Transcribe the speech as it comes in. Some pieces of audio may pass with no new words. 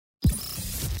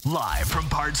Live from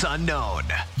parts unknown,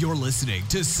 you're listening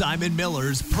to Simon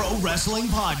Miller's Pro Wrestling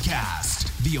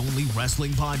Podcast, the only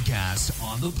wrestling podcast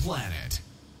on the planet,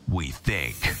 we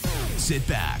think. Sit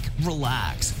back,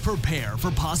 relax, prepare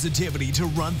for positivity to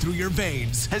run through your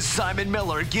veins as Simon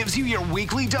Miller gives you your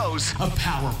weekly dose of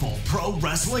powerful pro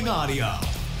wrestling audio.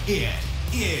 It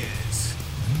is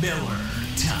Miller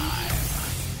Time.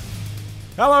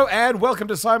 Hello and welcome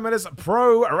to Simon Miller's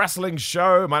Pro Wrestling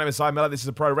Show. My name is Simon Miller. This is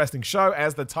a Pro Wrestling Show,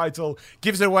 as the title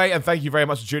gives it away. And thank you very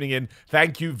much for tuning in.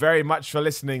 Thank you very much for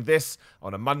listening. This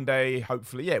on a Monday,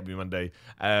 hopefully, it'll be Monday.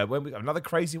 When we another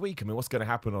crazy week. I mean, what's going to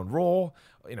happen on Raw?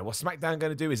 You know, what's SmackDown going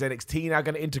to do? Is NXT now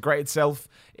going to integrate itself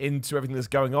into everything that's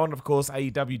going on? Of course,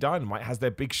 AEW Dynamite has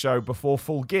their big show before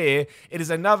Full Gear. It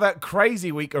is another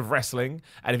crazy week of wrestling.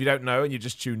 And if you don't know and you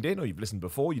just tuned in or you've listened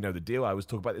before, you know the deal. I always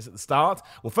talk about this at the start.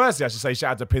 Well, firstly, I should say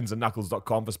shout out to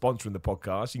pinsandknuckles.com for sponsoring the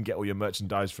podcast. You can get all your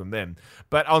merchandise from them.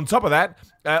 But on top of that,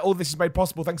 all this is made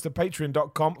possible thanks to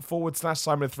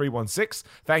patreon.com/Simon316.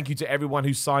 Thank you to everyone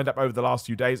who signed up over the last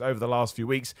few days, over the last few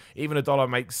weeks. Even $1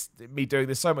 makes me doing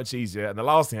this so much easier. And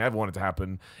the last thing I ever wanted to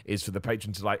happen is for the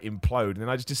patron to like implode and then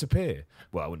I just disappear.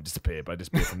 Well, I wouldn't disappear, but I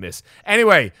disappear from this.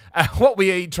 Anyway, what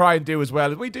we try and do as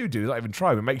well, as we do, not even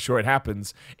try, but make sure it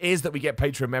happens, is that we get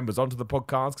Patreon members onto the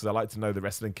podcast because I like to know the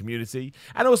wrestling community.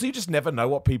 And also, you just never know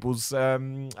what people's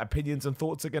opinions and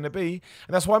thoughts are going to be.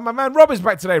 And that's why my man Rob is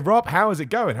back today. Rob, how is it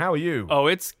going? How are you? Oh,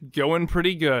 it's going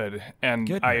pretty good. And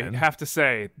good, I have to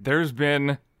say, there's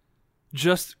been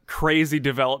just crazy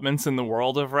developments in the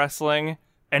world of wrestling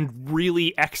and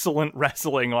really excellent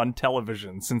wrestling on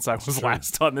television since I was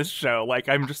last on this show. Like,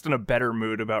 I'm just in a better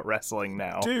mood about wrestling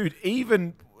now. Dude,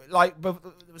 even like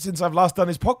since I've last done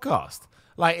this podcast.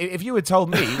 Like, if you had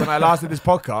told me when I last did this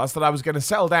podcast that I was going to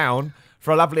settle down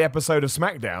for a lovely episode of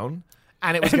SmackDown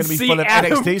and it was going to be full of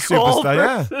Adam NXT Cole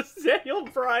superstar, versus Daniel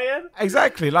Bryan.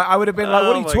 Exactly. Like, I would have been like,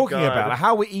 what are you talking God. about? Like,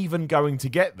 how are we even going to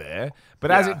get there? But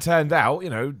as it turned out,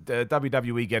 you know,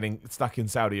 WWE getting stuck in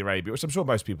Saudi Arabia, which I'm sure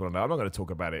most people know. I'm not going to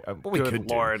talk about it. But we Good could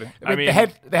Lord. do. I mean,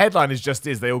 the headline is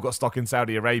they all got stuck in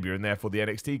Saudi Arabia and therefore the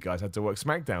NXT guys had to work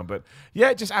SmackDown. But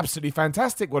yeah, just absolutely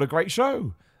fantastic. What a great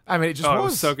show. I mean, it just was. It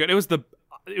was so good. It was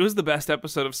the best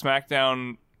episode of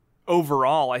SmackDown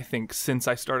overall, I think, since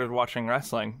I started watching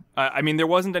wrestling. I mean, there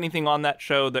wasn't anything on that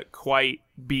show that quite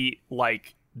beat,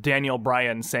 like, Daniel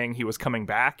Bryan saying he was coming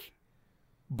back.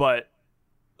 But,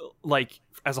 like,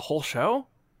 as a whole show,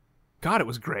 God, it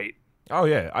was great. Oh,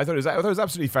 yeah. I thought it was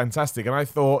absolutely fantastic. And I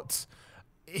thought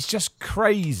it's just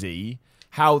crazy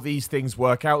how these things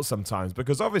work out sometimes,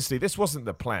 because obviously this wasn't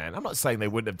the plan. I'm not saying they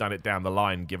wouldn't have done it down the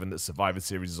line given that Survivor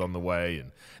Series is on the way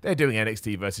and they're doing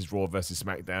NXT versus Raw versus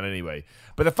SmackDown anyway.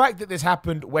 But the fact that this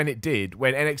happened when it did,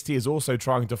 when NXT is also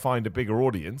trying to find a bigger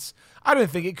audience, I don't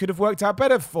think it could have worked out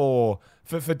better for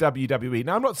WWE.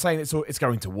 Now, I'm not saying it's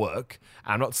going to work.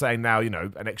 I'm not saying now, you know,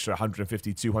 an extra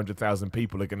 150, 200,000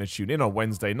 people are going to tune in on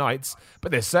Wednesday nights,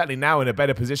 but they're certainly now in a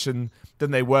better position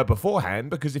than they were beforehand,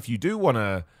 because if you do want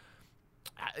to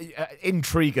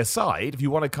intrigue aside, if you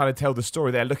want to kind of tell the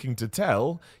story they're looking to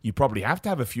tell, you probably have to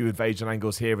have a few invasion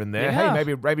angles here and there. Yeah.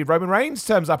 Hey, maybe Roman Reigns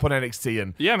turns up on NXT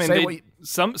and I mean,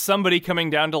 somebody coming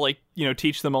down to, like, you know,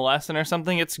 teach them a lesson or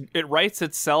something. It writes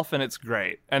itself and it's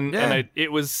great. And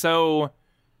it was so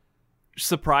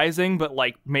surprising, but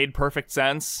like made perfect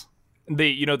sense.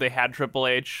 They had Triple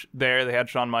H there, they had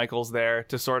Shawn Michaels there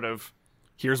to sort of,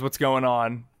 here's what's going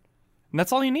on, and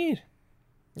that's all you need.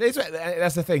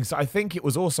 That's the thing. So I think it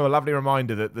was also a lovely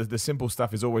reminder that the simple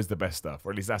stuff is always the best stuff,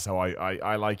 or at least that's how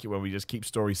I like it, when we just keep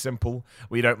stories simple,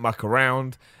 we don't muck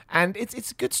around, and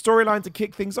it's a good storyline to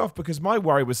kick things off, because my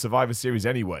worry with Survivor Series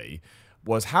anyway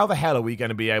was how the hell are we going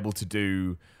to be able to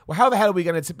tell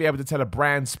a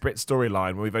brand split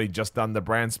storyline when we've only just done the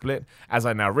brand split? As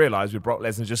I now realize, with Brock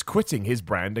Lesnar just quitting his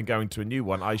brand and going to a new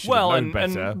one, I should have known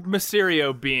better. And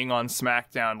Mysterio being on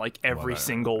SmackDown like every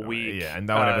single week. Yeah, and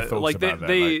no one ever thought about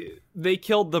that. They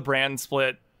killed the brand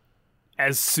split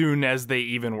as soon as they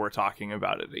even were talking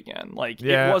about it again. Like,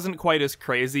 it wasn't quite as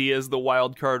crazy as the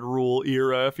wild card rule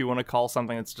era, if you want to call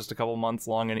something that's just a couple months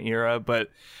long an era, but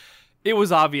it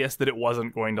was obvious that it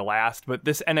wasn't going to last. But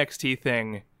this NXT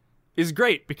thing is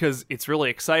great because it's really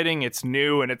exciting, it's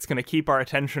new, and it's going to keep our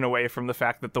attention away from the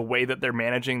fact that the way that they're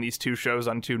managing these two shows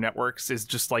on two networks is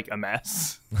just like a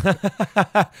mess.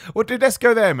 Well, dude, let's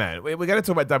go there, man. We're going to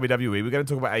talk about WWE. We're going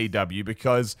to talk about AEW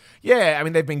because, I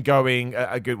mean, they've been going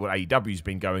AEW's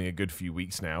been going a good few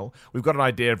weeks now. We've got an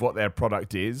idea of what their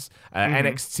product is.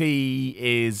 NXT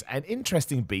is an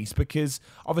interesting beast because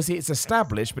obviously it's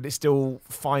established, but it's still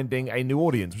finding a new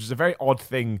audience, which is a very odd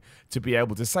thing to be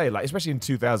able to say, like, especially in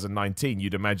 2019. 2019,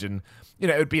 you'd imagine, you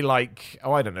know, it would be like,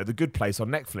 oh, I don't know, The Good Place on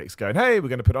Netflix going, hey, we're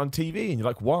going to put it on TV. And you're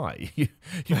like, why?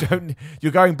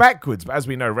 You're going backwards. But as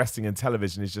we know, wrestling and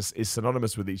television is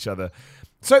synonymous with each other.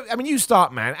 So, I mean, you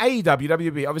start, man. AEW,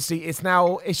 WB, obviously,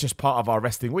 it's just part of our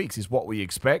wrestling weeks. It's what we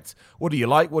expect. What do you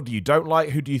like? What do you don't like?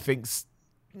 Who do you think's,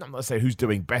 I'm not saying who's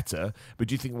doing better, but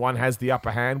do you think one has the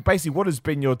upper hand? Basically, what has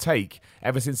been your take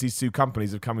ever since these two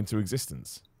companies have come into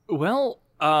existence? Well,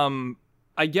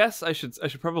 I guess I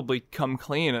should probably come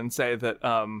clean and say that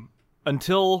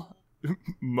until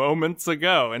moments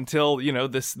ago, until, you know,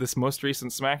 this most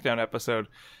recent SmackDown episode,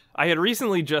 I had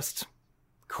recently just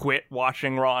quit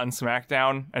watching Raw and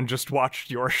SmackDown and just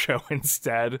watched your show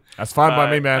instead. That's fine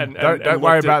by me, man. Don't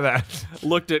worry about that.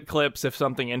 Looked at clips if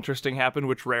something interesting happened,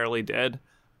 which rarely did.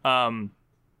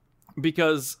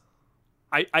 Because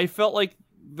I felt like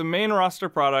the main roster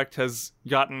product has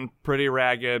gotten pretty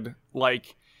ragged.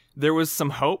 Like, there was some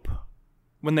hope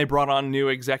when they brought on new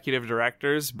executive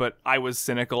directors, but I was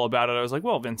cynical about it. I was like,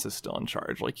 well, Vince is still in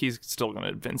charge. Like, he's still going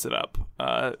to Vince it up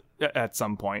at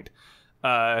some point.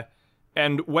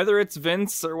 And whether it's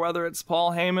Vince or whether it's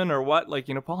Paul Heyman or what, like,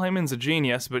 you know, Paul Heyman's a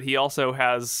genius, but he also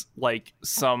has, like,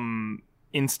 some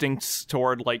instincts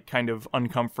toward, like, kind of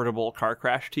uncomfortable car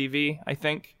crash TV, I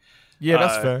think. Yeah,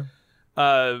 that's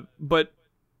fair. But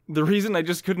the reason I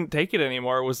just couldn't take it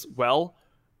anymore was, well,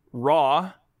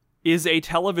 Raw is a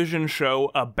television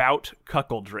show about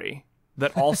cuckoldry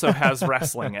that also has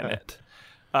wrestling in it.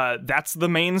 That's the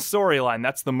main storyline.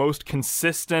 That's the most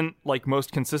consistent, like,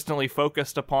 most consistently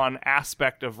focused upon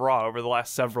aspect of Raw over the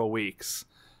last several weeks.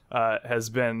 Has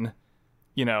been,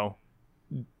 you know,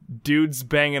 dudes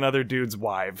banging other dudes'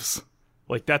 wives.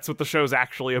 Like, that's what the show's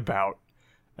actually about.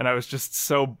 And I was just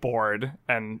so bored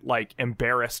and, like,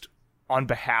 embarrassed on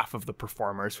behalf of the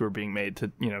performers who are being made to,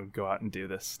 you know, go out and do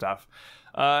this stuff.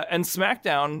 And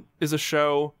SmackDown is a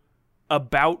show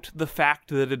about the fact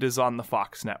that it is on the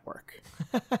Fox network.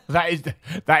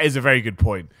 That is a very good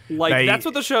point. Like, that's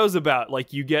what the show's about.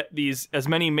 Like, you get these, as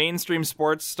many mainstream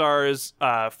sports stars,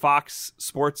 Fox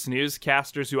sports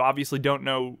newscasters who obviously don't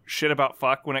know shit about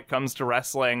fuck when it comes to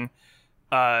wrestling.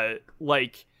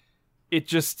 Like,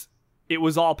 it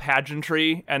was all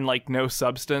pageantry and, like, no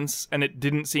substance, and it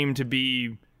didn't seem to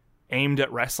be aimed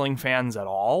at wrestling fans at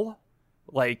all.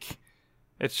 Like,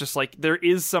 it's just like, there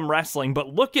is some wrestling, but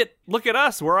look at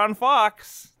us, we're on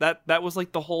Fox. That was,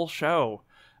 like, the whole show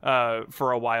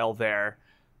for a while there.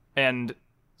 And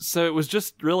so it was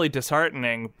just really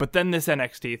disheartening, but then this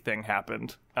NXT thing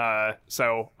happened.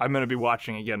 So I'm going to be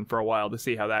watching again for a while to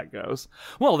see how that goes.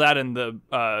 Well, that and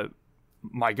the...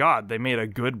 my God, they made a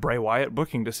good Bray Wyatt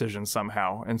booking decision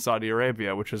somehow in Saudi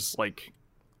Arabia, which is, like,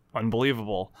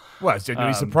 unbelievable. Well, it's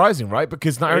genuinely surprising, right?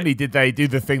 Because not only did they do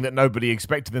the thing that nobody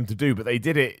expected them to do, but they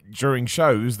did it during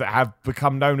shows that have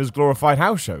become known as glorified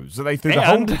house shows. So they threw the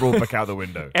whole rule book out the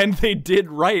window. And they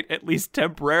did right, at least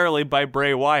temporarily, by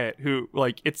Bray Wyatt, who,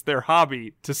 like, it's their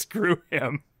hobby to screw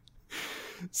him.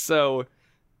 So,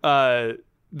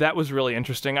 that was really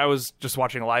interesting. I was just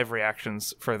watching live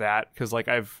reactions for that, because, like,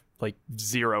 I've, like,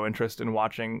 zero interest in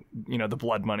watching, you know, the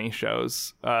Blood Money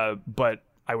shows. But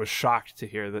I was shocked to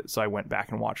hear that, so I went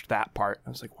back and watched that part. I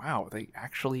was like, wow, they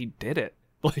actually did it.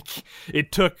 Like,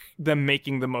 it took them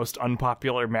making the most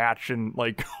unpopular match in,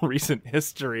 like, recent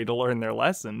history to learn their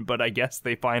lesson, but I guess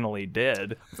they finally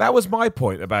did. That was my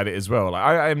point about it as well. Like,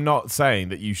 I am not saying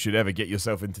that you should ever get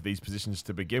yourself into these positions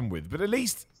to begin with, but at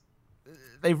least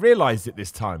they realized it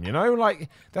this time, you know? Like,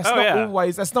 that's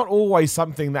not always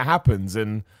something that happens,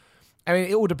 and I mean,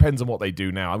 it all depends on what they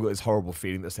do now. I've got this horrible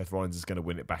feeling that Seth Rollins is going to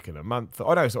win it back in a month.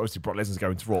 Oh no, so obviously Brock Lesnar's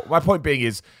going to Raw. My point being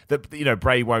is that, you know,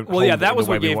 Bray won't hold it that was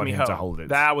the way what gave we want me him hope. to hold it.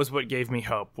 That was what gave me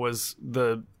hope, was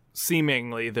the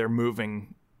seemingly they're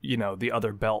moving, you know, the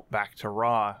other belt back to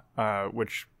Raw,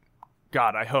 which,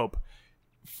 God, I hope,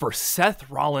 for Seth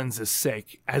Rollins'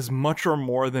 sake, as much or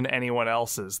more than anyone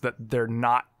else's, that they're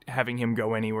not having him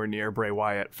go anywhere near Bray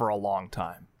Wyatt for a long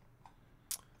time.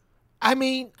 I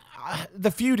mean, the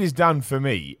feud is done for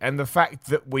me, and the fact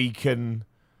that we can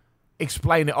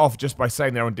explain it off just by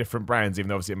saying they're on different brands, even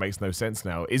though obviously it makes no sense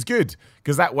now, is good.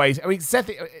 Because that way, I mean,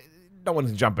 Seth, don't want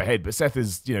to jump ahead, but Seth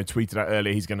has, you know, tweeted out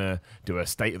earlier he's going to do a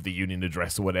State of the Union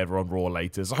address or whatever on Raw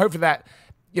later. So hopefully that,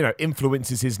 you know,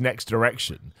 influences his next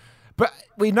direction. But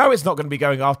we know it's not going to be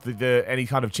going after any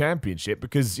kind of championship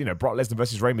because, you know, Brock Lesnar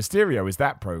versus Rey Mysterio is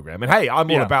that program. And hey,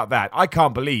 I'm all about that. I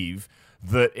can't believe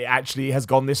that it actually has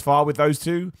gone this far with those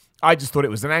two. I just thought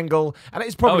it was an angle, and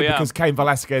it's probably because Cain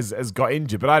Velasquez has got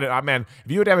injured. But man,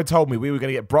 if you had ever told me we were going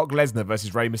to get Brock Lesnar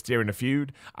versus Rey Mysterio in a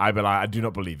feud, I'd be like, I do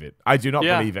not believe it. I do not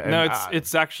believe it. No,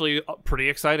 it's actually pretty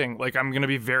exciting. Like, I'm going to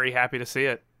be very happy to see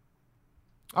it.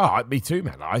 Oh, me too,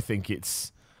 man. I think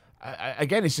it's,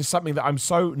 again, it's just something that I'm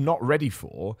so not ready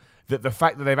for, that the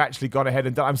fact that they've actually gone ahead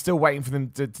and done, I'm still waiting for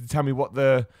them to tell me what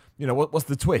the, what's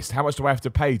the twist? How much do I have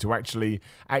to pay to actually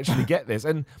get this?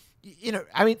 And,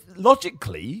 I mean,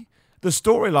 logically, the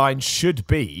storyline should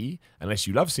be, unless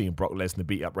you love seeing Brock Lesnar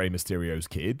beat up Rey Mysterio's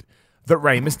kid, that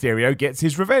Rey Mysterio gets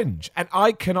his revenge. And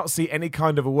I cannot see any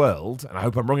kind of a world, and I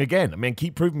hope I'm wrong again. I mean,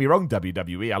 keep proving me wrong,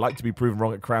 WWE. I like to be proven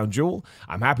wrong at Crown Jewel.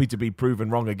 I'm happy to be proven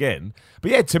wrong again.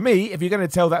 But yeah, to me, if you're going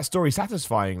to tell that story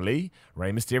satisfyingly,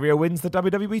 Rey Mysterio wins the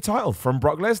WWE title from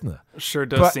Brock Lesnar. Sure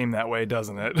does seem that way,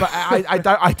 doesn't it? But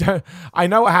I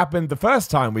know what happened the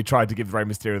first time we tried to give Rey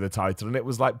Mysterio the title, and it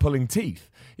was like pulling teeth.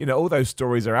 All those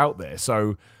stories are out there.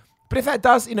 So, but if that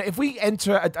does, if we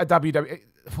enter a WWE...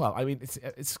 Well, I mean,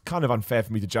 it's kind of unfair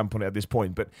for me to jump on it at this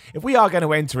point, but if we are going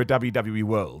to enter a WWE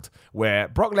world where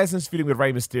Brock Lesnar's feuding with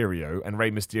Rey Mysterio and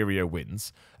Rey Mysterio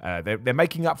wins, they're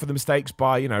making up for the mistakes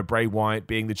by, Bray Wyatt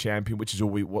being the champion, which is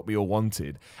what we all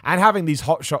wanted, and having these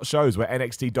hotshot shows where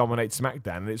NXT dominates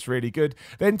SmackDown and it's really good,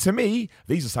 then to me,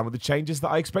 these are some of the changes that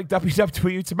I expect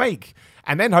WWE to make.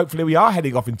 And then hopefully we are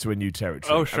heading off into a new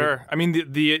territory. Oh, sure. I mean,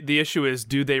 the issue is,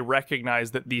 do they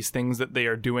recognize that these things that they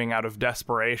are doing out of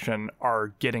desperation are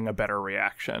getting a better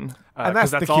reaction? And that's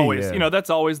the key, always, yeah.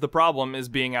 That's always the problem, is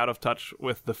being out of touch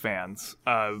with the fans.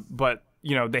 But,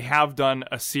 they have done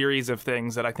a series of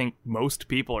things that I think most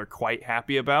people are quite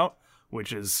happy about,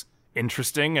 which is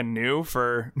interesting and new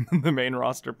for the main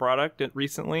roster product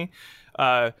recently.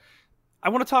 I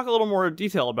want to talk a little more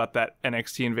detail about that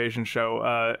NXT Invasion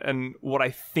show and what I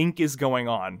think is going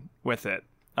on with it.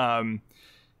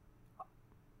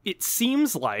 It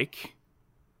seems like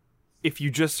if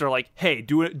you just are like, hey,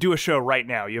 do a show right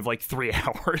now, you have like 3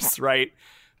 hours, right?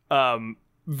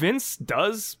 Vince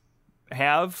does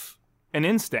have an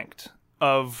instinct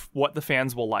of what the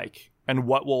fans will like and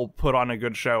what will put on a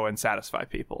good show and satisfy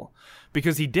people,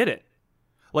 because he did it.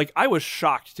 Like, I was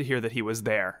shocked to hear that he was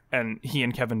there, and he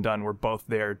and Kevin Dunn were both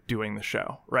there doing the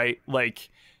show, right? Like,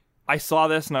 I saw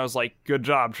this, and I was like, good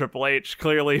job, Triple H.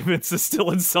 Clearly, Vince is still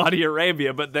in Saudi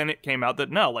Arabia, but then it came out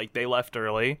that, no, like, they left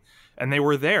early, and they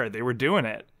were there. They were doing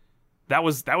it. That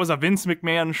was a Vince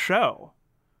McMahon show,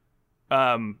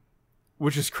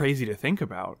 which is crazy to think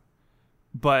about.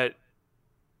 But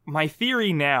my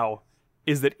theory now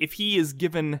is that if he is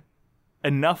given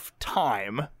enough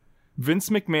time, Vince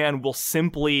McMahon will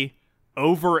simply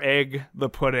over-egg the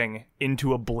pudding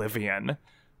into oblivion,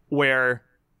 where,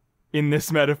 in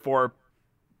this metaphor,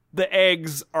 the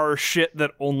eggs are shit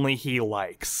that only he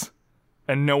likes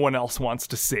and no one else wants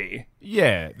to see.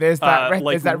 Yeah, there's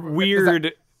that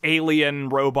weird alien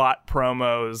robot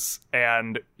promos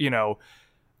and,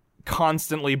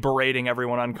 constantly berating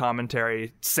everyone on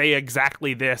commentary, say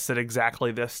exactly this at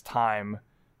exactly this time.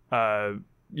 The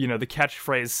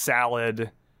catchphrase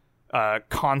salad,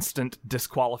 constant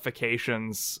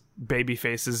disqualifications,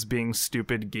 babyfaces being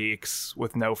stupid geeks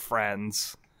with no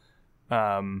friends.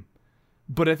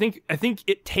 But I think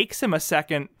it takes him a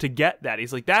second to get that.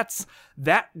 He's like,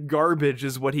 that garbage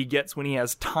is what he gets when he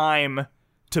has time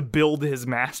to build his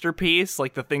masterpiece,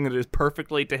 like the thing that is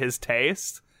perfectly to his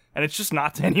taste, and it's just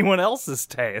not to anyone else's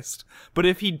taste. But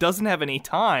if he doesn't have any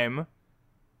time,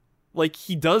 like,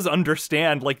 he does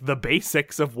understand, like, the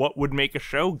basics of what would make a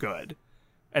show good.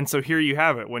 And so here you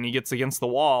have it. When he gets against the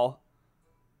wall,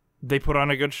 they put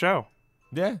on a good show.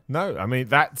 Yeah, no, I mean,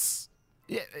 that's...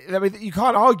 Yeah, I mean, you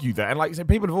can't argue that. And like I said,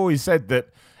 people have always said that,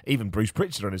 even Bruce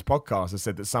Pritchard on his podcast has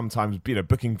said that sometimes,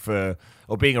 booking for,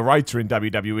 or being a writer in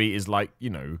WWE is like,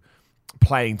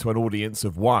 playing to an audience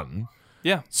of one.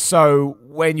 Yeah. So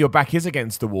when your back is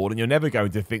against the wall, and you're never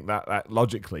going to think that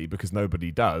logically, because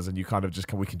nobody does, and you kind of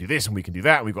just we can do this and we can do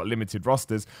that, and we've got limited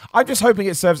rosters. I'm just hoping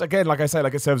it serves, again, like I say,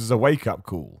 it serves as a wake-up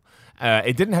call.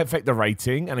 It didn't affect the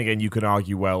rating, and again, you can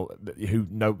argue, well,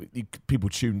 people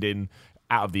tuned in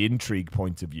out of the intrigue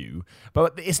point of view,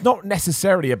 but it's not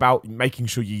necessarily about making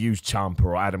sure you use Ciampa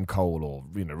or Adam Cole or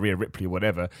Rhea Ripley or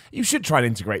whatever. You should try and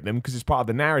integrate them because it's part of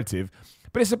the narrative,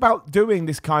 but it's about doing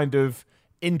this kind of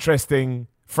interesting,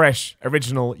 fresh,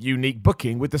 original, unique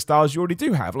booking with the stars you already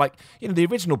do have. Like, the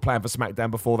original plan for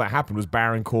SmackDown before that happened was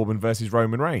Baron Corbin versus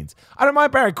Roman Reigns. I don't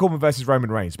mind Baron Corbin versus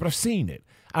Roman Reigns, but I've seen it.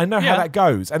 I know how that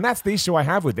goes, and that's the issue I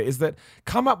have with it, is that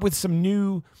come up with some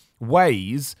new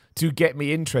ways to get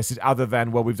me interested other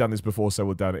than, well, we've done this before, so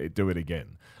we'll do it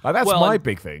again. Like, that's my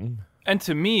big thing. And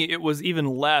to me, it was even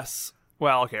less,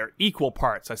 well, okay, equal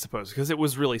parts, I suppose, because it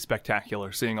was really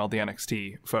spectacular seeing all the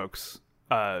NXT folks,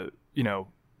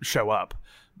 show up.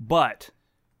 But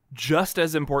just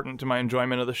as important to my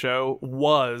enjoyment of the show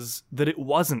was that it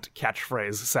wasn't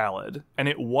catchphrase salad, and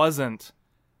it wasn't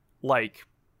like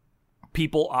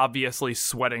people obviously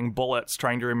sweating bullets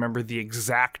trying to remember the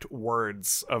exact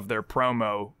words of their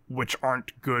promo, which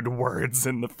aren't good words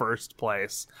in the first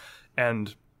place.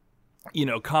 And, you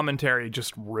know, commentary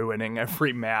just ruining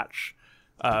every match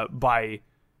by,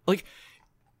 like,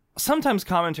 sometimes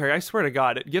commentary, I swear to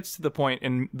God, it gets to the point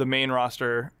in the main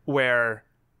roster where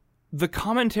the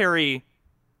commentary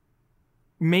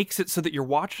makes it so that you're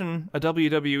watching a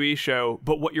WWE show,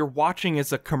 but what you're watching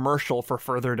is a commercial for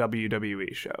further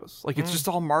WWE shows. Like, it's just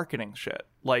all marketing shit.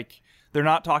 Like, they're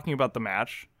not talking about the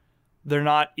match. They're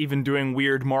not even doing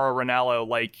weird Mauro Ranallo,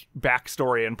 like,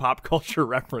 backstory and pop culture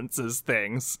references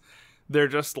things. They're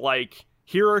just like,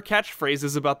 here are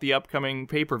catchphrases about the upcoming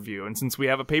pay-per-view. And since we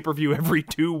have a pay-per-view every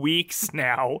 2 weeks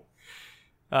now,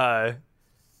 they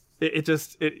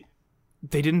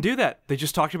didn't do that. They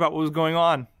just talked about what was going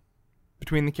on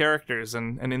between the characters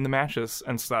and in the matches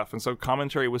and stuff. And so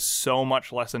commentary was so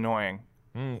much less annoying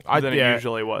than it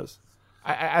usually was.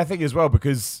 I think as well,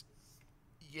 because,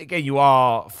 again, you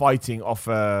are fighting off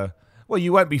a... Well,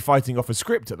 you won't be fighting off a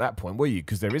script at that point, will you?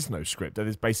 Because there is no script.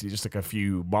 There's basically just like a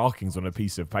few markings on a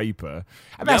piece of paper.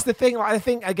 And that's the thing. I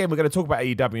think, again, we're going to talk about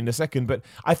AEW in a second, but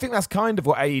I think that's kind of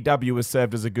what AEW has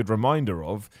served as a good reminder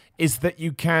of, is that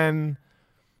you can...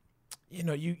 You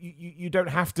know, you don't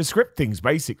have to script things,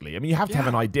 basically. I mean, you have to have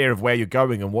an idea of where you're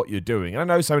going and what you're doing. And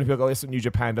I know so many people go, that's what New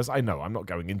Japan does. I know, I'm not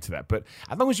going into that. But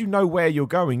as long as you know where you're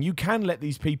going, you can let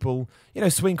these people, you know,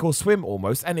 swing or swim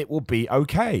almost, and it will be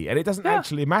okay. And it doesn't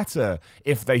actually matter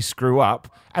if they screw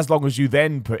up, as long as you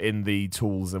then put in the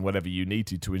tools and whatever you need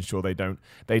to ensure they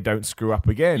don't screw up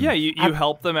again. Yeah, you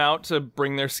help them out to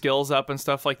bring their skills up and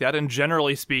stuff like that. And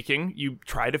generally speaking, you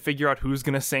try to figure out who's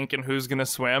going to sink and who's going to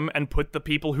swim and put the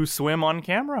people who swim on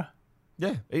camera.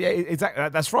 Yeah, exactly.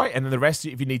 That's right. And then the rest,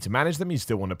 if you need to manage them, you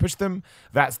still want to push them.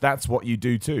 That's what you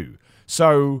do too.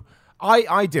 So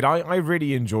I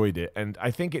really enjoyed it, and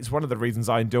I think it's one of the reasons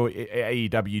I enjoy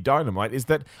AEW Dynamite is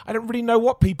that I don't really know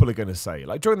what people are going to say.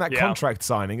 Like during that contract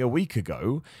signing a week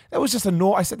ago, there was just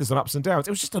I said this on Ups and Downs.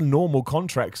 It was just a normal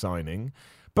contract signing.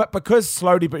 But because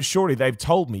slowly but surely they've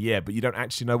told me, but you don't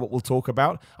actually know what we'll talk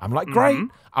about. I'm like, great.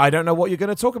 I don't know what you're going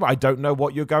to talk about. I don't know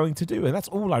what you're going to do. And that's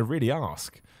all I really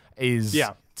ask is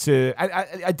to...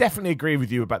 I definitely agree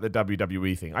with you about the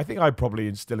WWE thing. I think I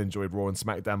probably still enjoyed Raw and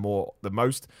SmackDown more than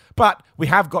most. But we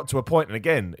have got to a point, and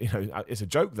again, you know, it's a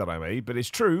joke that I made, but it's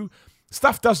true.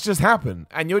 Stuff does just happen,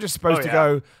 and you're just supposed to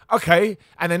go, okay,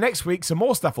 and then next week some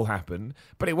more stuff will happen,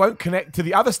 but it won't connect to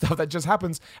the other stuff that just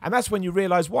happens. And that's when you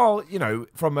realize, well, you know,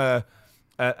 from a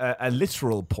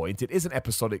literal point, it is an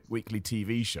episodic weekly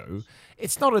TV show.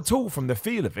 It's not at all from the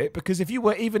feel of it, because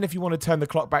even if you want to turn the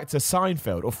clock back to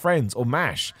Seinfeld or Friends or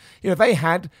MASH, you know, they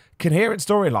had coherent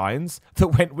storylines that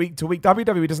went week to week.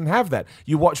 WWE doesn't have that.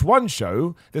 You watch one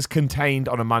show that's contained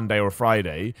on a Monday or a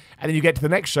Friday, and then you get to the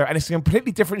next show, and it's a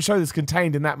completely different show that's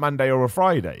contained in that Monday or a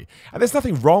Friday. And there's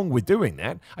nothing wrong with doing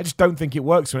that. I just don't think it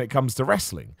works when it comes to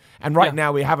wrestling. And right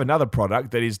now we have another product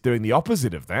that is doing the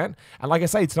opposite of that. And like I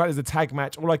say, tonight is a tag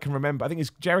match. All I can remember, I think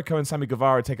it's Jericho and Sammy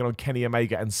Guevara taking on Kenny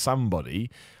Omega and somebody.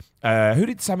 Who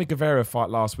did Sammy Guevara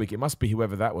fight last week? It must be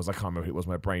whoever that was. I can't remember who it was.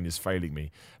 My brain is failing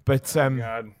me. But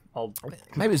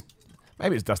maybe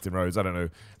it's Dustin Rhodes. I don't know.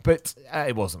 But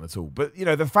it wasn't at all. But, you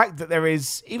know, the fact that there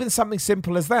is even something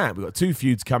simple as that. We've got 2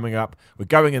 feuds coming up. We're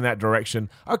going in that direction.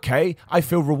 Okay, I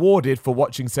feel rewarded for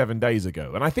watching 7 days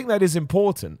ago. And I think that is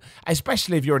important,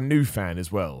 especially if you're a new fan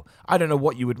as well. I don't know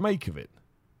what you would make of it.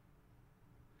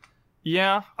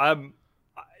 Yeah,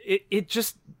 it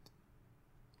just...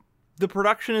 The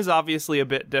production is obviously a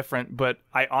bit different, but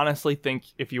I honestly think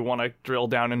if you want to drill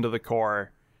down into the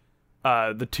core,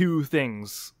 the 2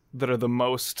 things that are the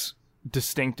most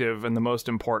distinctive and the most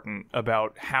important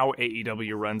about how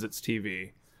AEW runs its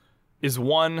TV is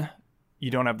 1, you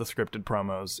don't have the scripted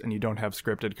promos and you don't have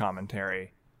scripted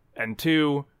commentary, and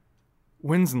 2,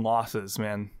 wins and losses,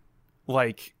 man.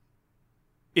 Like,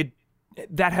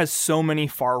 that has so many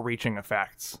far-reaching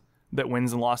effects that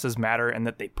wins and losses matter, and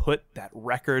that they put that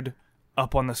record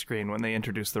up on the screen when they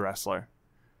introduce the wrestler.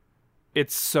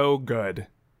 It's so good.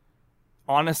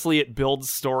 Honestly, it builds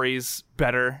stories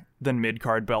better than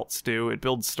mid-card belts do. It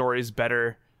builds stories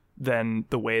better than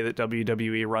the way that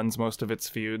WWE runs most of its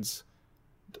feuds.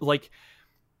 Like,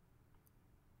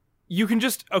 you can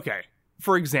just... Okay,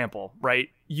 for example, right?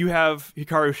 You have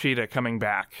Hikaru Shida coming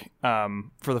back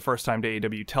for the first time to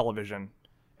AEW television,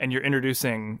 and you're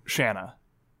introducing Shanna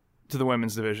to the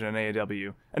women's division in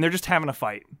AEW, and they're just having a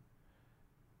fight.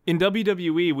 In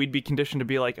WWE, we'd be conditioned to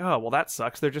be like, oh, well, that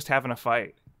sucks. They're just having a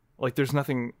fight. Like, there's no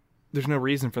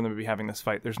reason for them to be having this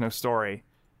fight. There's no story.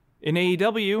 In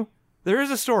AEW, there is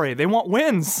a story. They want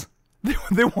wins.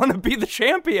 They want to be the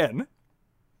champion.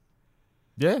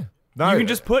 Yeah. No. You can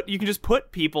just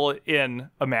put people in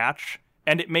a match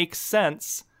and it makes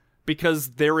sense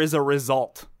because there is a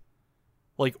result.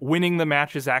 Like, winning the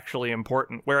match is actually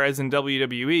important. Whereas in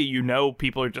WWE, you know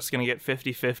people are just going to get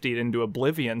 50-50'd into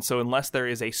oblivion. So unless there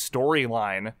is a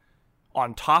storyline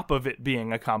on top of it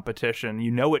being a competition, you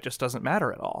know it just doesn't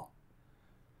matter at all.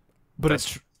 But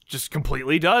it just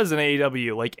completely does in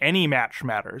AEW. Like, any match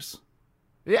matters.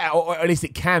 Yeah, or at least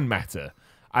it can matter.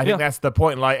 I think that's the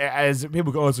point. Like, as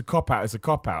people go, it's a cop-out, it's a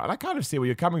cop-out. And I kind of see where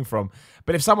you're coming from.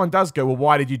 But if someone does go, well,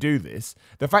 why did you do this?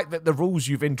 The fact that the rules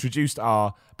you've introduced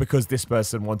are because this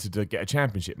person wanted to get a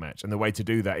championship match. And the way to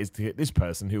do that is to hit this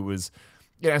person who was,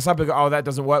 some people go, oh, that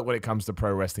doesn't work when it comes to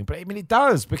pro wrestling. But I mean, it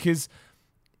does because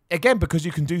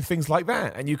you can do things like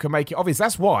that and you can make it obvious.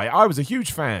 That's why I was a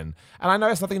huge fan. And I know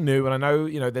it's nothing new. And I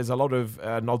know, there's a lot of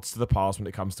nods to the past when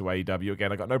it comes to AEW.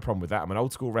 Again, I got no problem with that. I'm an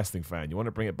old school wrestling fan. You want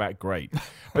to bring it back, great.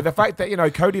 But the fact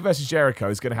that, Cody versus Jericho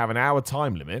is going to have an hour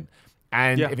time limit.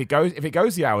 And if it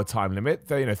goes the hour time limit,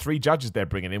 3 judges they're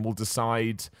bringing in will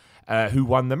decide who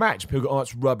won the match. People go, oh,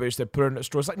 it's rubbish. They're putting it at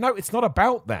straw. It's like, no, it's not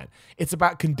about that. It's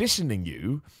about conditioning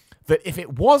you that if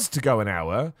it was to go an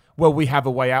hour, well, we have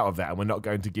a way out of that, and we're not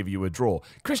going to give you a draw.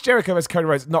 Chris Jericho versus Cody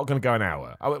Rhodes not going to go an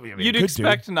hour. I mean, You'd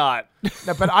expect not.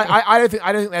 No, but I don't think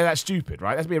they're that stupid,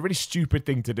 right? That'd be a really stupid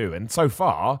thing to do. And so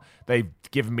far, they've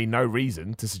given me no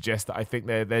reason to suggest that I think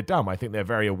they're dumb. I think they're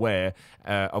very aware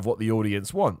of what the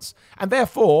audience wants, and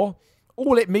therefore,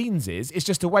 all it means is it's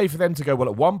just a way for them to go, well,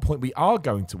 at one point we are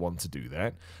going to want to do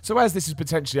that. So as this is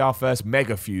potentially our first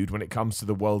mega feud when it comes to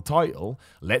the world title,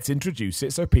 let's introduce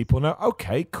it so people know,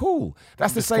 okay, cool.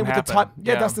 That's the same with the time.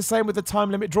 Yeah, that's the same with the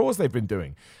time limit draws they've been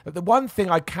doing. The one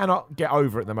thing I cannot get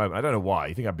over at the moment, I don't know why,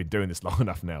 I think I've been doing this long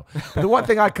enough now. But the one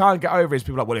thing I can't get over is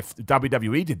people are like, well, if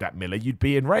WWE did that, Miller, you'd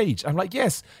be enraged. I'm like,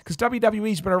 yes, because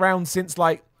WWE's been around since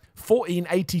like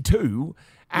 1482.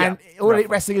 And All Elite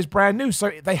Wrestling is brand new, so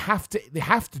they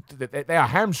are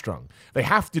hamstrung. They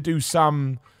have to do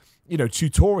some,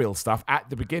 tutorial stuff at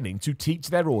the beginning to teach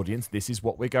their audience this is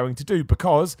what we're going to do.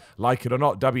 Because, like it or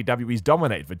not, WWE's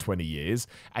dominated for 20 years,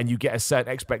 and you get a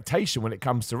certain expectation when it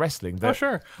comes to wrestling. That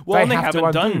sure. Well, they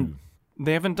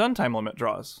haven't done time limit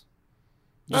draws.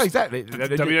 No, exactly.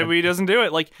 WWE doesn't do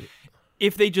it. Like,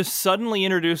 if they just suddenly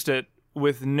introduced it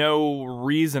with no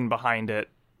reason behind it,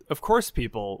 of course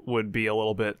people would be a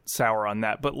little bit sour on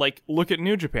that. But, like, look at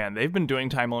New Japan. They've been doing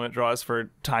time limit draws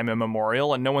for time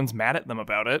immemorial, and no one's mad at them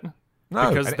about it. No,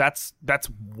 because that's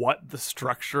what the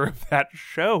structure of that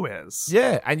show is.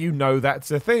 Yeah, and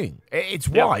that's a thing. It's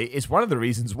one of the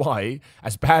reasons why,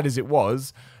 as bad as it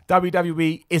was,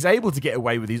 WWE is able to get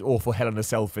away with these awful Hell in a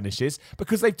Cell finishes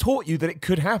because they've taught you that it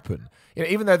could happen.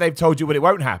 Even though they've told you it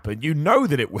won't happen, you know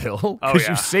that it will because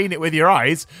you've seen it with your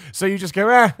eyes. So you just go,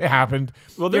 it happened.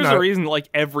 Well, there's a reason, like,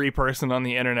 every person on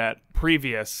the internet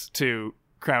previous to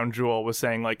Crown Jewel was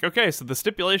saying, like, okay, so the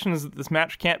stipulation is that this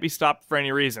match can't be stopped for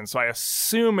any reason. So I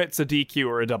assume it's a DQ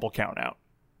or a double count out.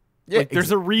 Yeah,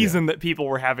 there's a reason that people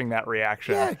were having that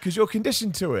reaction. Yeah, because you're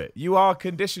conditioned to it. You are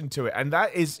conditioned to it. And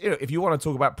that is, if you want to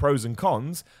talk about pros and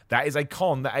cons, that is a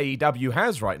con that AEW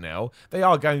has right now. They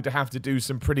are going to have to do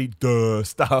some pretty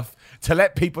stuff to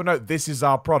let people know this is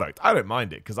our product. I don't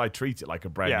mind it because I treat it like a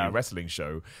brand new wrestling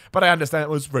show. But I understand it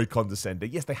was very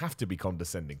condescending. Yes, they have to be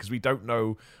condescending because we don't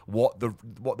know what the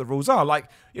rules are. Like,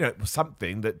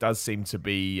 something that does seem to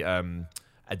be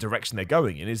a direction they're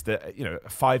going in is that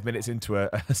 5 minutes into a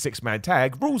 6-man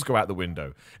tag, rules go out the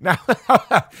window. Now,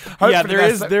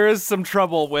 there is some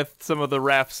trouble with some of the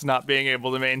refs not being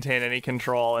able to maintain any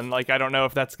control, and I don't know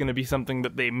if that's going to be something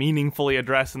that they meaningfully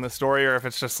address in the story, or if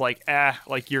it's just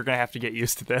you're going to have to get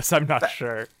used to this. I'm not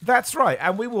sure. That's right,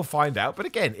 and we will find out. But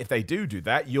again, if they do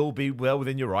that, you'll be well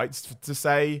within your rights to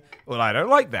say, well, I don't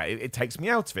like that. It takes me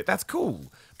out of it. That's cool.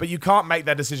 But you can't make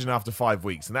that decision after 5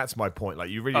 weeks, and that's my point. Like,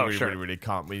 you really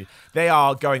can't. They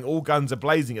are going all guns are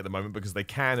blazing at the moment because they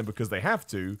can and because they have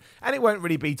to, and it won't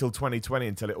really be till 2020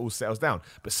 until it all settles down.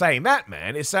 But saying that,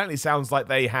 man, it certainly sounds like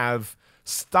they have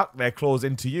stuck their claws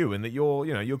into you, and that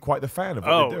you're quite the fan of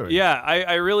what they're doing. Yeah,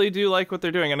 I really do like what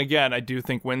they're doing, and again, I do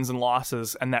think wins and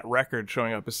losses and that record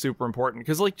showing up is super important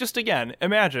because, just again,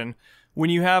 imagine when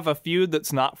you have a feud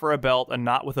that's not for a belt and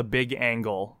not with a big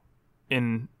angle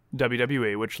in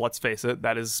WWE, which, let's face it,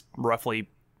 that is roughly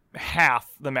half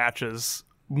the matches,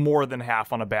 more than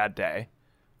half on a bad day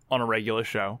on a regular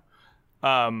show.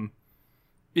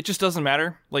 It just doesn't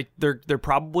matter. They're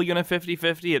probably going to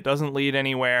 50-50. It doesn't lead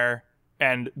anywhere,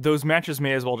 and those matches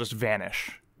may as well just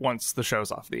vanish once the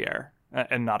show's off the air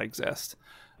and not exist.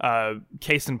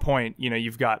 Case in point,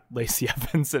 you've got Lacey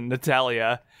Evans and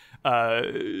Natalya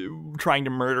trying to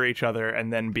murder each other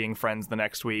and then being friends the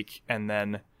next week, and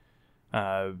then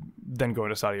going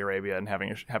to Saudi Arabia and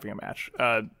having a match.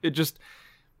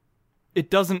 It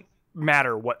doesn't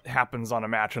matter what happens on a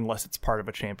match unless it's part of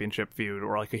a championship feud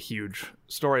or like a huge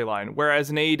storyline. Whereas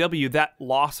in AEW, that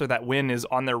loss or that win is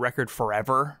on their record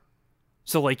forever.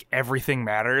 So like everything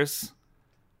matters.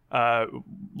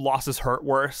 Losses hurt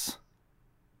worse.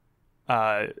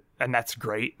 And that's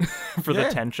great for the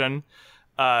tension.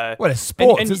 Well, it's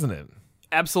sports, isn't it?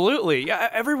 Absolutely. Yeah,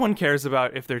 everyone cares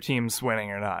about if their team's winning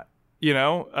or not. You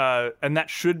know, and that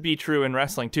should be true in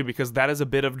wrestling too, because that is a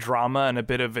bit of drama and a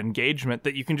bit of engagement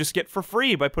that you can just get for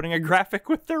free by putting a graphic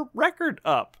with their record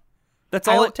up. That's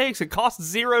all it takes. It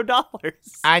costs $0.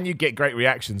 And you get great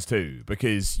reactions too,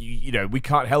 because you know, we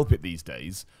can't help it these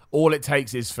days. All it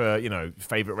takes is for, you know,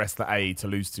 favorite wrestler A to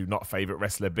lose to not favorite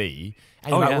wrestler B.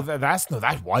 And you're well, that's not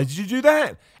that. Why did you do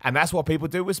that? And that's what people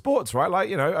do with sports, right? Like,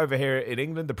 you know, over here in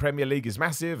England, the Premier League is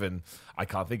massive, and I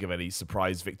can't think of any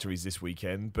surprise victories this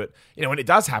weekend. But, you know, when it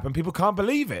does happen, people can't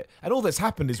believe it. And all that's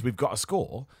happened is we've got a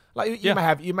score. Like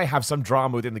you may have some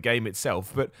drama within the game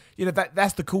itself, but you know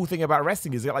that's the cool thing about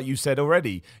wrestling is that, like you said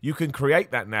already, you can create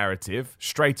that narrative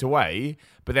straight away.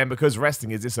 But then because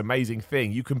wrestling is this amazing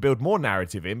thing, you can build more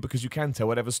narrative in because you can tell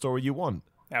whatever story you want.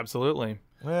 Absolutely.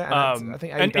 Yeah, I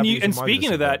think and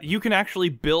speaking of that, you can actually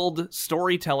build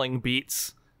storytelling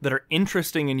beats that are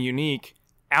interesting and unique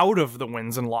out of the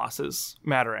wins and losses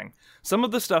mattering. Some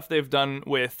of the stuff they've done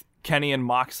with Kenny and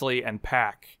Moxley and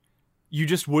Pac, you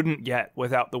just wouldn't get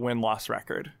without the win-loss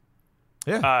record.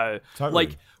 Yeah, totally.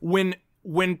 Like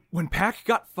when Pac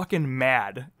got fucking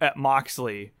mad at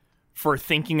Moxley for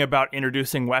thinking about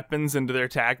introducing weapons into their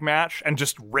tag match and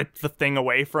just ripped the thing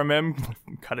away from him,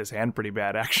 cut his hand pretty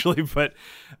bad actually, but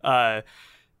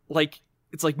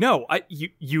it's like, no,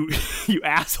 you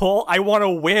asshole, I want to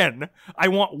win. I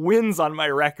want wins on my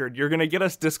record. You're going to get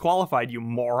us disqualified, you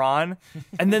moron.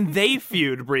 And then they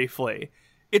feud briefly.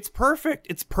 It's perfect.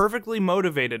 It's perfectly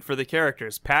motivated for the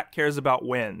characters. Pat cares about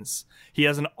wins. He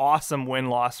has an awesome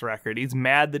win-loss record. He's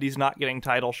mad that he's not getting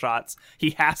title shots. He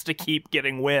has to keep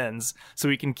getting wins so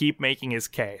he can keep making his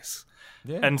case.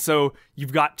 Yeah. And so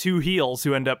you've got two heels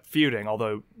who end up feuding,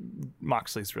 although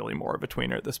Moxley's really more of a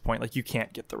tweener at this point. Like, you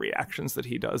can't get the reactions that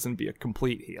he does and be a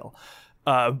complete heel.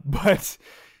 But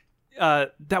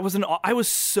that was I was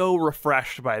so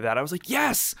refreshed by that. I was like,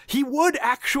 yes, he would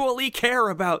actually care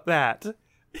about that.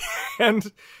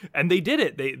 and they did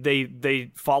it.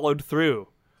 They followed through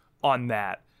on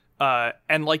that.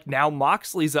 And like now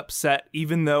Moxley's upset,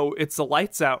 even though it's a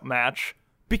lights out match,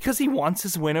 because he wants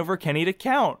his win over Kenny to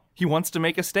count. He wants to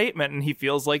make a statement, and he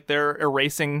feels like they're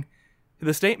erasing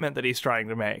the statement that he's trying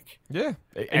to make. Yeah,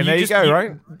 and there you go,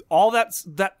 right? All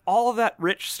of that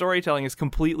rich storytelling is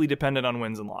completely dependent on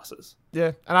wins and losses.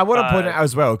 Yeah, and I want to point it out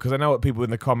as well, because I know what people in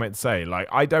the comments say. Like,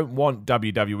 I don't want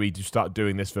WWE to start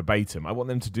doing this verbatim. I want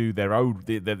them to do their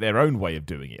own way of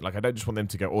doing it. Like, I don't just want them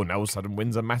to go, oh, now all of a sudden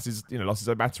wins and losses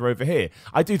don't matter over here.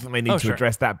 I do think they need to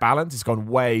address that balance. It's gone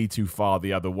way too far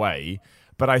the other way.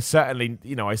 But I certainly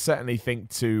think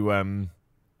to.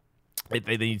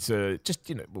 They need to just,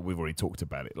 we've already talked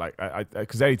about it. Like,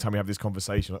 because anytime we have this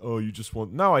conversation, like, oh, you just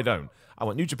want... No, I don't. I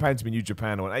want New Japan to be New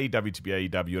Japan. I want AEW to be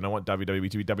AEW. And I want WWE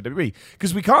to be WWE.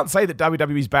 Because we can't say that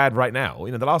WWE's bad right now.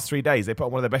 The last 3 days, they put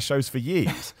on one of their best shows for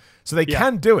years. So they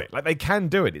can do it. Like, they can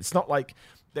do it. It's not like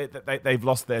they've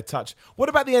lost their touch. What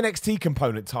about the NXT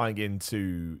component tying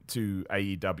into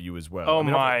AEW as well? Oh,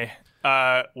 my...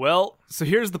 well, so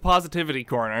here's the positivity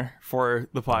corner for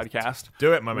the podcast.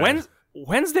 Do it, my man.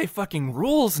 Wednesday fucking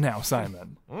rules now,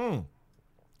 Simon.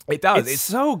 It does. It's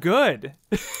so good.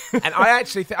 And I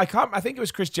actually I think it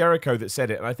was Chris Jericho that said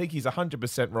it, and I think he's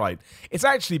 100% right. It's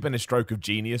actually been a stroke of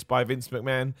genius by Vince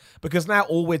McMahon, because now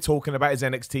all we're talking about is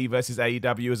NXT versus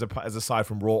AEW as aside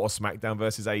from Raw or SmackDown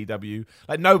versus AEW.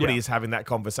 Like, nobody is having that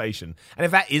conversation. And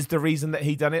if that is the reason that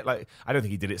he done it, like, I don't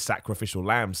think he did it sacrificial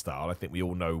lamb style. I think we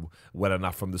all know well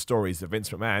enough from the stories that Vince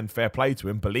McMahon, fair play to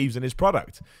him, believes in his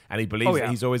product, and he believes that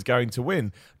he's always going to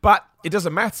win. But it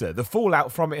doesn't matter. The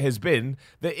fallout from it has been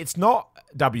that it's not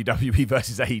WWE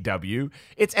versus AEW.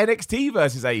 It's NXT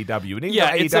versus AEW. And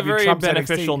it's a very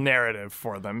beneficial narrative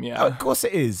for them. Yeah, of course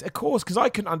it is. Of course, because I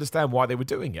couldn't understand why they were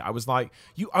doing it. I was like,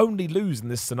 you only lose in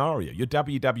this scenario. You're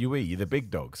WWE. You're the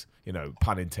big dogs.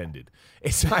 Pun intended.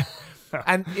 It's like,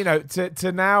 and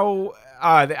to now.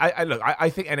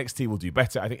 I think NXT will do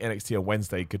better. I think NXT on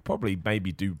Wednesday could probably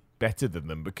maybe do better than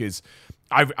them, because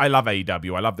I love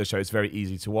AEW. I love the show. It's very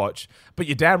easy to watch. But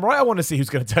you're damn right I want to see who's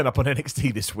going to turn up on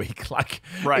NXT this week. Like,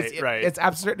 right. It's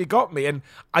absolutely got me. And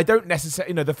I don't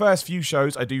necessarily, the first few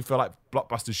shows I do feel like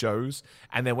blockbuster shows.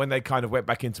 And then when they kind of went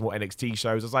back into more NXT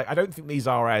shows, I was like, I don't think these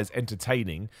are as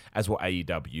entertaining as what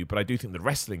AEW, but I do think the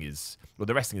wrestling is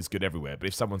good everywhere. But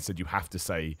if someone said you have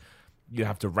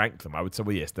to rank them, I would say,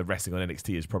 well, yes, the wrestling on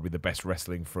NXT is probably the best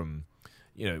wrestling from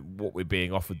what we're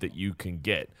being offered that you can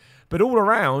get. But all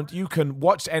around, you can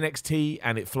watch NXT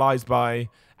and it flies by,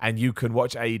 and you can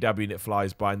watch AEW and it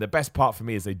flies by. And the best part for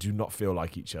me is they do not feel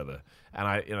like each other.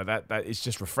 And that is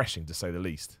just refreshing, to say the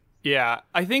least. Yeah,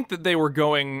 I think that they were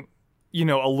going,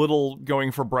 a little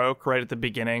going for broke right at the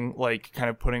beginning, like kind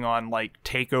of putting on like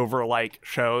takeover like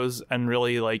shows and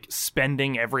really like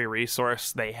spending every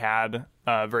resource they had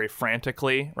very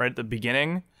frantically right at the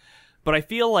beginning. But I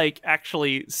feel like,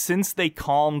 actually, since they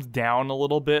calmed down a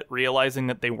little bit, realizing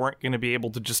that they weren't going to be able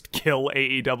to just kill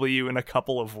AEW in a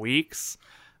couple of weeks,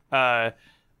 I've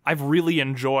really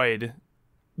enjoyed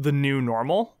the new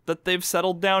normal that they've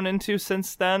settled down into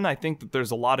since then. I think that there's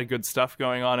a lot of good stuff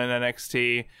going on in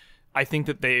NXT. I think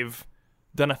that they've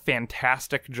done a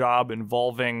fantastic job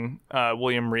involving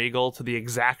William Regal to the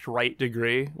exact right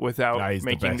degree without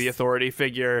making the authority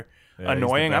figure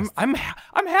annoying. I'm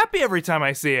happy every time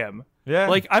I see him. Yeah.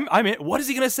 Like, I'm in, what is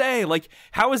he going to say? Like,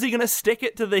 how is he going to stick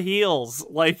it to the heels?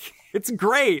 Like, it's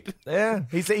great. Yeah.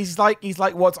 He's like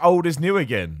what's old is new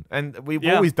again. And we've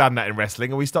always done that in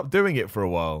wrestling, and we stopped doing it for a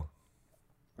while.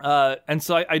 And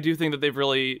so I do think that they've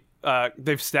really,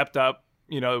 they've stepped up,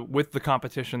 with the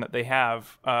competition that they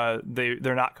have.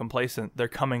 They're not complacent. They're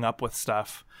coming up with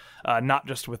stuff, not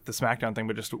just with the SmackDown thing,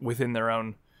 but just within their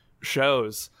own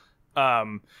shows.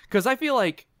 Because I feel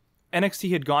like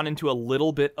NXT had gone into a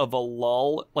little bit of a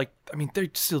lull. Like, I mean, they're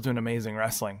still doing amazing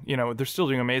wrestling. They're still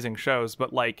doing amazing shows,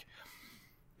 but like,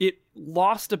 it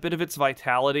lost a bit of its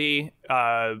vitality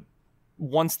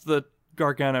once the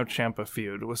Gargano-Ciampa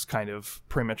feud was kind of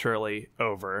prematurely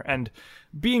over. And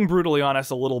being brutally honest,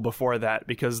 a little before that,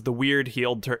 because the weird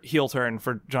heel turn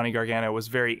for Johnny Gargano was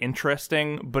very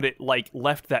interesting, but it like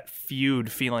left that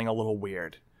feud feeling a little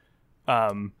weird.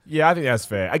 Yeah, I think that's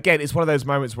fair. Again, it's one of those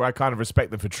moments where I kind of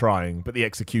respect them for trying, but the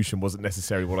execution wasn't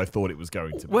necessarily what I thought it was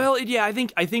going to be. Well, yeah, I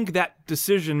think that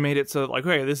decision made it so like,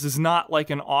 okay, this is not like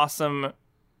an awesome,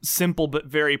 simple but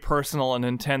very personal and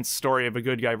intense story of a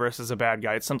good guy versus a bad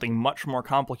guy. It's something much more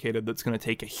complicated that's going to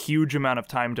take a huge amount of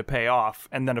time to pay off.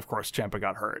 And then, of course, Ciampa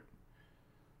got hurt.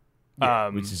 Yeah,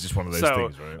 which is just one of those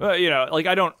things, right? Like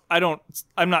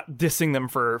I'm not dissing them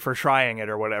for trying it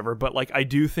or whatever, but like I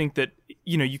do think that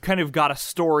you kind of got a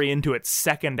story into its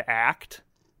second act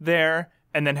there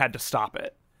and then had to stop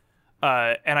it.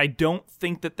 And I don't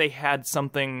think that they had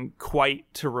something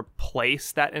quite to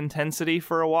replace that intensity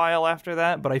for a while after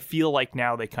that, but I feel like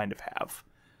now they kind of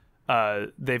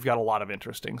have. They've got a lot of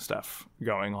interesting stuff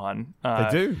going on. They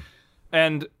do.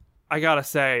 And I gotta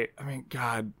say, I mean,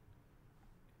 God,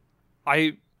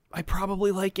 I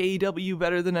probably like AEW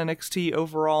better than NXT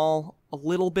overall a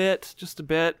little bit, just a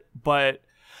bit, but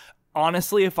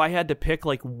honestly, if I had to pick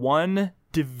like one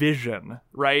division,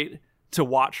 right, to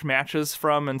watch matches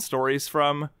from and stories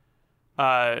from,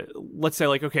 let's say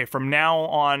like, okay, from now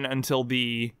on until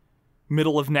the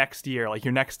middle of next year, like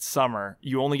your next summer,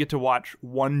 you only get to watch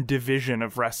one division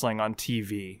of wrestling on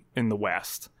TV in the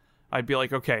West. I'd be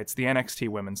like, okay, it's the NXT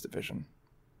women's division.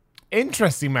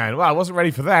 Interesting, man. Well, I wasn't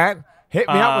ready for that. Hit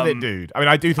me up with it, dude. I mean,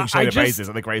 I do think Shayna Baszler is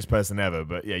the greatest person ever,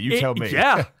 but yeah, you tell me.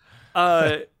 Yeah.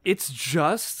 It's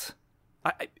just...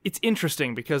 it's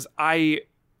interesting because I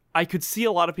could see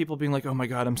a lot of people being like, oh my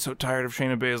God, I'm so tired of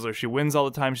Shayna Baszler. She wins all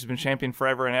the time. She's been champion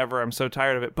forever and ever. I'm so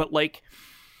tired of it. But like,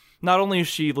 not only is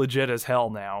she legit as hell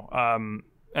now,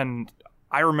 and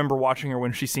I remember watching her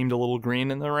when she seemed a little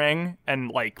green in the ring,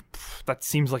 and like, that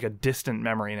seems like a distant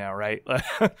memory now, right?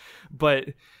 But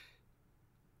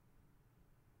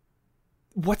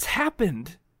what's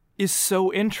happened is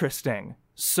so interesting.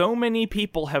 So many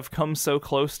people have come so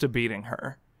close to beating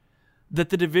her that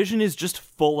the division is just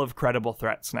full of credible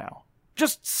threats now.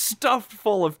 Just stuffed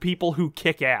full of people who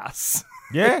kick ass.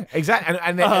 Yeah, exactly.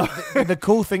 And the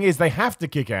cool thing is they have to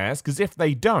kick ass, because if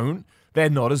they don't, they're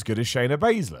not as good as Shayna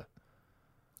Baszler.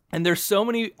 And there's so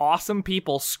many awesome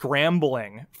people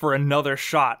scrambling for another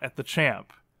shot at the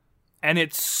champ. And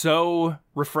it's so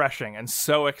refreshing and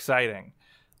so exciting.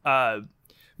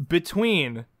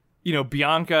 Between,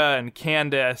 Bianca and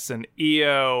Candice and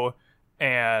Io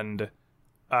and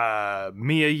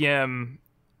Mia Yim,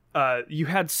 you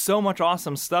had so much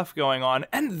awesome stuff going on,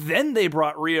 and then they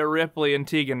brought Rhea Ripley and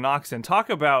Tegan Nox in. Talk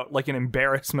about like an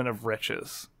embarrassment of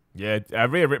riches. Yeah,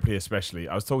 Rhea Ripley especially.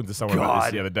 I was talking to someone about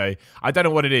this the other day. I don't know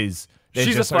what it is.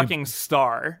 She's a fucking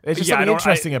star. There's just something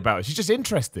interesting about her. She's just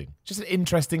interesting. Just an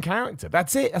interesting character.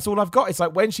 That's it. That's all I've got. It's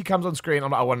like when she comes on screen,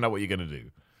 I'm like, I want to know what you're going to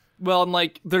do. Well, and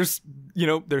like, there's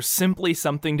simply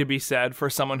something to be said for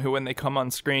someone who, when they come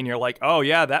on screen, you're like, oh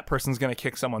yeah, that person's going to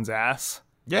kick someone's ass.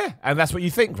 Yeah, and that's what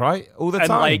you think, right? All the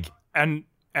time.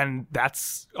 And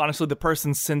that's honestly the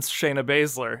person since Shayna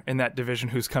Baszler in that division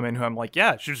who's come in who I'm like,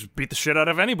 yeah, she just beat the shit out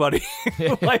of anybody.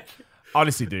 Like,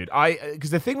 honestly, dude, because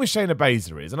the thing with Shayna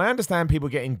Baszler is, and I understand people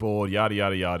getting bored, yada,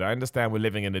 yada, yada. I understand we're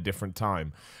living in a different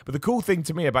time. But the cool thing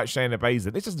to me about Shayna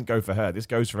Baszler, this doesn't go for her, this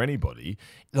goes for anybody.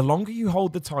 The longer you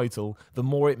hold the title, the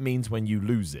more it means when you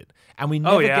lose it. And we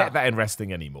never get that in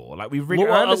wrestling anymore. Like, we really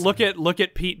look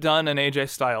at Pete Dunne and AJ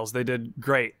Styles. They did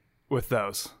great with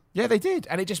those. Yeah, they did.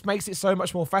 And it just makes it so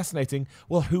much more fascinating.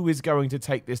 Well, who is going to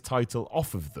take this title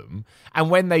off of them? And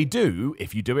when they do,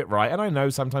 if you do it right, and I know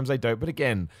sometimes they don't, but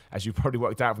again, as you've probably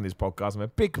worked out from this podcast, I'm a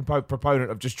big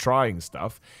proponent of just trying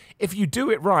stuff. If you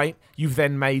do it right, you've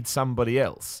then made somebody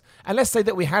else. And let's say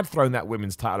that we had thrown that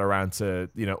women's title around to,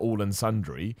 all and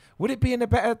sundry. Would it be in a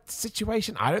better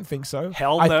situation? I don't think so.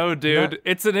 Hell no, dude. No.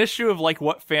 It's an issue of like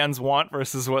what fans want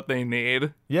versus what they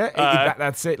need. Yeah,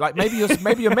 that's it. Like maybe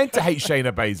you're meant to hate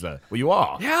Shayna Baszler. Well, you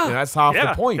are. Yeah, that's half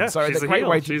the point. Yeah. So she's a great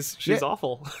way to she's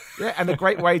awful. Yeah, and the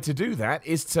great way to do that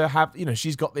is to have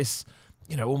she's got this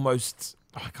almost.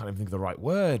 I can't even think of the right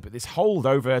word, but this hold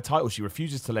over her title. She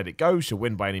refuses to let it go. She'll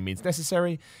win by any means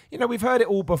necessary. We've heard it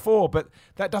all before, but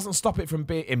that doesn't stop it from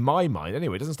being, in my mind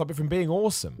anyway, it doesn't stop it from being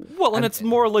awesome. Well, and it's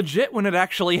more legit when it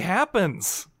actually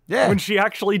happens. Yeah. When she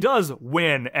actually does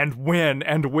win and win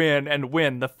and win and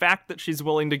win. The fact that she's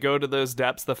willing to go to those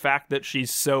depths, the fact that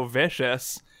she's so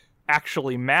vicious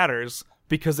actually matters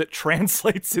because it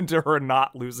translates into her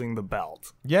not losing the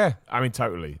belt. Yeah, I mean,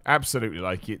 totally. Absolutely.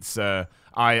 Like, it's...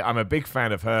 I'm a big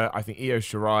fan of her. I think Io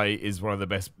Shirai is one of the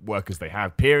best workers they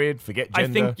have, period. Forget gender.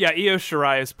 I think, Io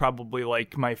Shirai is probably,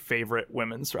 like, my favorite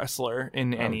women's wrestler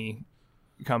in any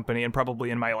company, and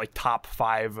probably in my, like, top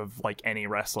 5 of, like, any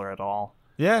wrestler at all.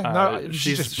 Yeah,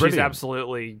 she's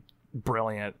absolutely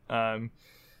brilliant.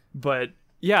 But,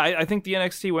 yeah, I think the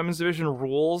NXT women's division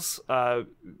rules...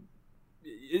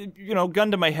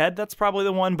 gun to my head, that's probably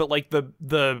the one, but like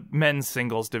the men's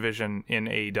singles division in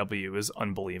AEW is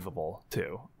unbelievable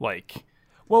too. Like,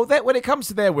 well, when it comes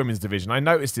to their women's division, I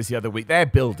noticed this the other week. They're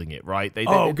building it, right?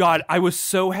 God, I was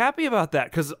so happy about that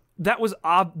because that was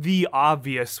the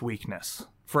obvious weakness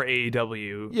for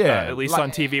AEW. Yeah, at least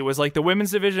on TV, was like the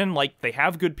women's division. Like, they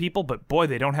have good people, but boy,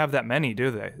 they don't have that many,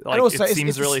 do they? Like, also, it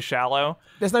seems really shallow.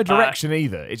 There's no direction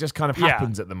either. It just kind of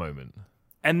happens at the moment.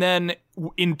 And then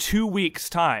in 2 weeks'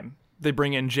 time, they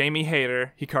bring in Jamie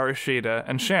Hayter, Hikaru Shida,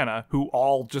 and Shanna, who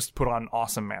all just put on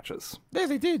awesome matches. Yeah,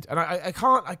 they did. And I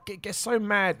get so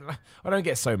mad. I don't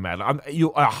get so mad.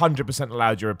 You're 100%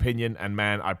 allowed your opinion, and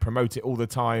man, I promote it all the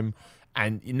time.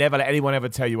 And you never let anyone ever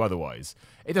tell you otherwise.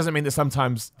 It doesn't mean that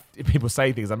sometimes people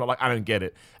say things, I'm not like, I don't get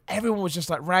it. Everyone was just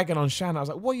like ragging on Shanna. I was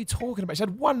like, what are you talking about? She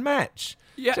had one match.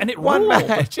 Yeah, and it one ruled.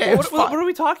 Match. Yeah, what are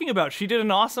we talking about? She did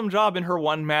an awesome job in her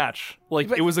one match.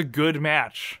 It was a good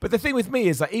match. But the thing with me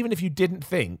is that even if you didn't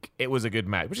think it was a good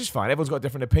match, which is fine, everyone's got a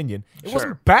different opinion, it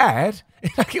wasn't bad.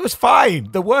 It was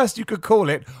fine. The worst you could call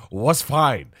it was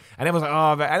fine. And everyone's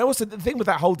like, oh, and also the thing with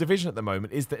that whole division at the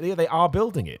moment is that they are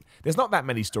building it. There's not that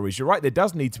many stories. You're right, there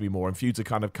does need to be more, and feuds are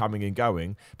kind of coming and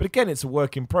going. But again, it's a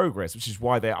work in progress, which is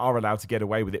why they are allowed to get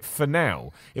away with it for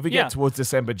now. If we get towards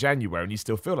December, January, and you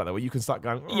still feel like that, well, you can start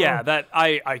going, oh. Yeah, that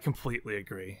I completely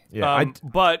agree. Yeah,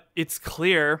 but it's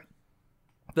clear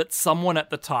that someone at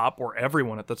the top, or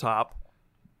everyone at the top,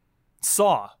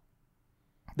 saw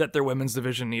that their women's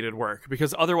division needed work,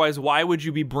 because otherwise, why would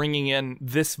you be bringing in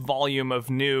this volume of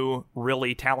new,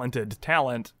 really talented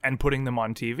talent and putting them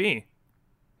on TV?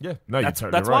 Yeah, no, that's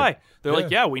right. Why they're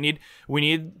like, we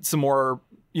need some more,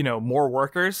 more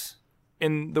workers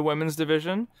in the women's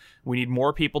division. We need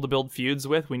more people to build feuds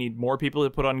with. We need more people to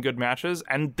put on good matches,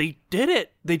 and they did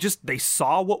it. They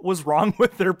saw what was wrong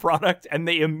with their product, and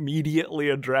they immediately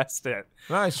addressed it,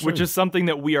 which is something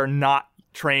that we are not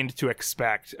trained to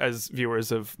expect as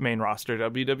viewers of main roster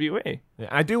WWE. Yeah,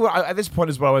 I do at this point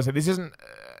as well. I say this isn't,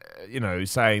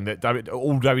 saying that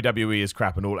all WWE is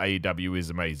crap and all AEW is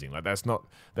amazing. Like that's not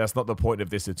the point of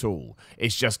this at all.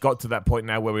 It's just got to that point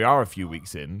now where we are a few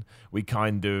weeks in. We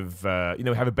kind of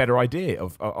have a better idea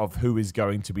of who is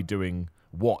going to be doing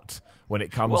what when it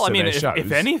comes to their shows.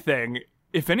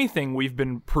 If anything, we've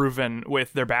been proven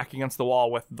with their back against the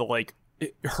wall with the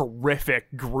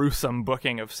horrific, gruesome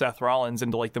booking of Seth Rollins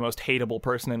into the most hateable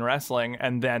person in wrestling,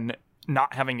 and then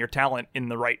not having your talent in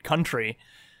the right country.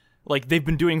 Like, they've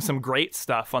been doing some great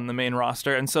stuff on the main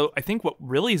roster. And so I think what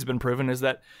really has been proven is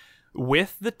that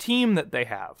with the team that they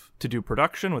have to do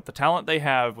production, with the talent they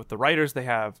have, with the writers they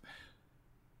have,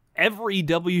 every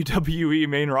WWE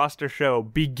main roster show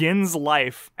begins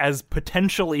life as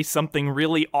potentially something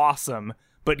really awesome,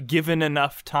 but given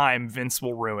enough time, Vince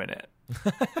will ruin it.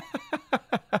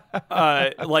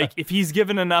 Like, if he's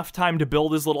given enough time to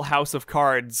build his little house of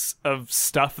cards of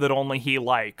stuff that only he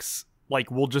likes, like,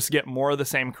 we'll just get more of the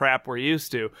same crap we're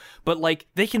used to. But, like,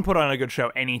 they can put on a good show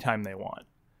anytime they want.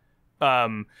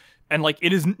 And, like,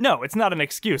 it's not an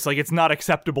excuse. Like, it's not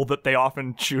acceptable that they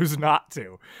often choose not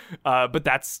to. But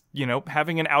that's,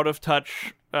 having an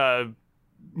out-of-touch,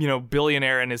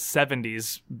 billionaire in his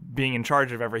 70s being in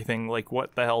charge of everything. Like,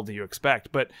 what the hell do you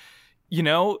expect? But,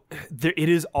 it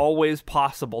is always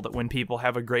possible that when people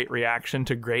have a great reaction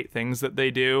to great things that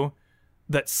they do,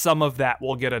 that some of that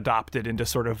will get adopted into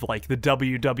sort of like the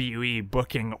WWE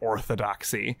booking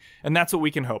orthodoxy. And that's what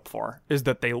we can hope for, is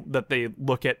that they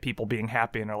look at people being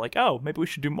happy and are like, oh, maybe we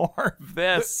should do more of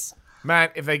this. Man,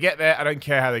 if they get there, I don't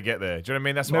care how they get there. Do you know what I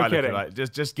mean? That's what I look at. Like,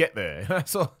 just get there.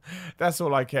 That's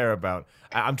all I care about.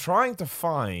 I'm trying to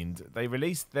find, they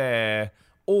released their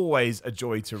always a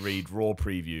joy to read Raw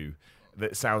preview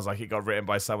that sounds like it got written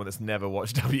by someone that's never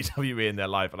watched WWE in their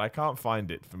life, and I can't find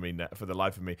it for the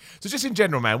life of me. So just in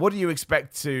general, man, what do you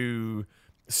expect to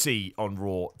see on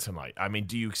Raw tonight? I mean,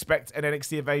 do you expect an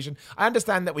NXT invasion? I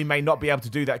understand that we may not be able to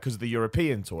do that because of the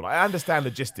European tour. I understand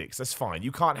logistics. That's fine.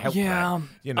 You can't help that.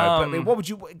 But I mean, what would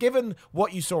you, given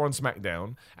what you saw on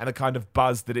SmackDown and the kind of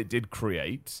buzz that it did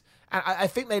create, and I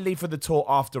think they leave for the tour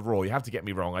after Raw. You have to get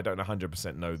me wrong. I don't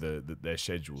 100% know their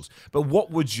schedules. But what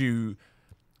is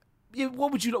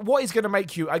going to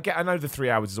make you, I know the 3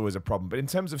 hours is always a problem, but in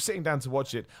terms of sitting down to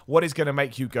watch it, what is going to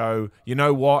make you go, you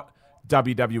know what,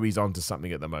 WWE's onto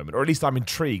something at the moment? Or at least I'm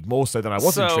intrigued, more so than I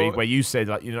was intrigued, where you said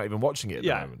like you're not even watching it at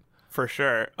the moment. For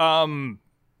sure.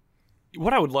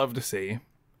 What I would love to see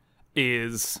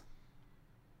is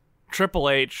Triple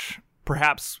H,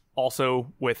 perhaps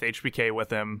also with HBK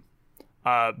with him,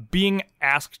 being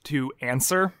asked to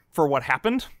answer for what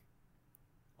happened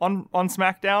on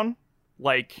SmackDown.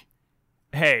 Like,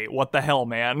 hey, what the hell,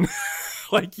 man?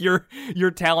 Like, your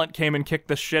talent came and kicked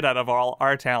the shit out of all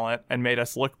our talent and made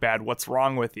us look bad. What's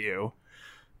wrong with you?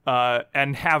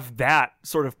 And have that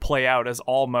sort of play out as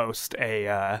almost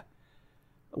a,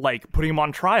 like, putting him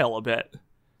on trial a bit.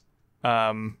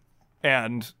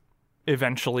 And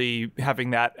eventually having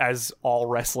that, as all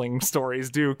wrestling stories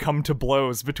do, come to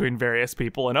blows between various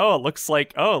people. And, it looks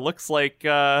like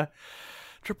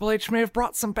Triple H may have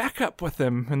brought some backup with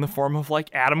him in the form of, like,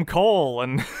 Adam Cole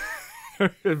and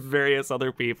various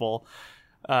other people,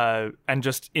 and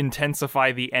just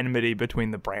intensify the enmity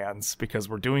between the brands, because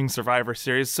we're doing Survivor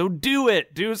Series, so do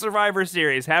Survivor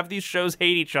Series. Have these shows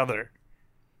hate each other.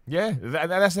 Yeah,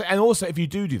 and also, if you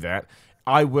do that,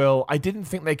 I didn't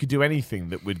think they could do anything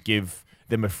that would give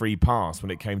them a free pass when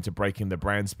it came to breaking the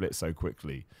brand split so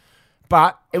quickly.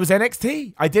 But it was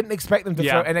NXT. I didn't expect them to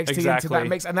throw NXT into that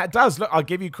mix. And that does. Look, I'll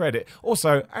give you credit.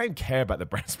 Also, I don't care about the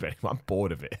brand split anymore. I'm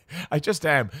bored of it. I just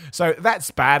am. So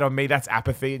that's bad on me. That's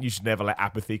apathy. And you should never let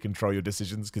apathy control your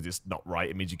decisions, because it's not right.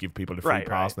 It means you give people a free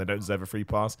pass and they don't deserve a free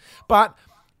pass. But,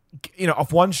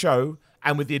 off one show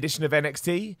and with the addition of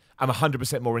NXT, I'm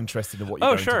 100% more interested in what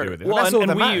you're going to do with it. Well, and that's all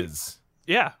that matters.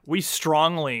 Yeah, we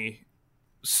strongly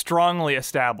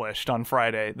established on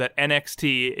Friday that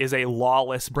NXT is a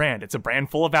lawless brand. It's a brand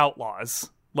full of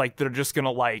outlaws. Like, they're just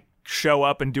gonna, like, show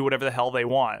up and do whatever the hell they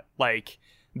want. Like,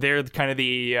 they're kind of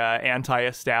the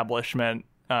anti-establishment,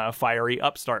 fiery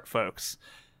upstart folks.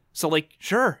 So, like,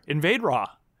 sure, invade Raw.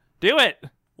 Do it.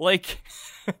 Like,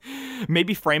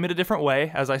 maybe frame it a different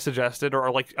way, as I suggested,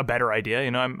 or like a better idea.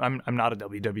 I'm not a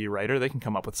WWE writer. They can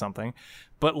come up with something.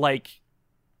 But, like,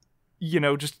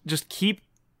 just keep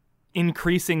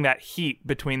increasing that heat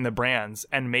between the brands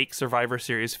and make Survivor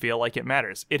Series feel like it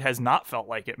matters. It has not felt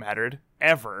like it mattered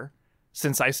ever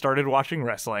since I started watching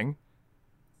wrestling,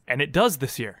 and it does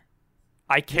this year.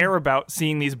 I care about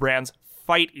seeing these brands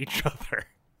fight each other.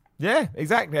 Yeah,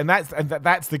 exactly. And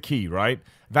that's the key, right?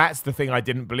 That's the thing I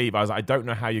didn't believe. I don't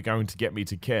know how you're going to get me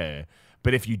to care,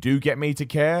 but if you do get me to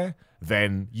care,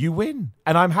 then you win,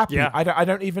 and I'm happy. Yeah. I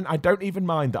don't even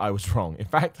mind that I was wrong. In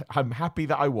fact, I'm happy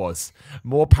that I was.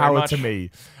 More power to me.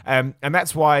 And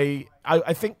that's why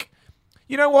I think,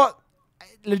 you know what,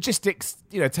 logistics.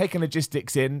 Taking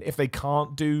logistics in, if they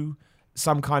can't do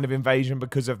some kind of invasion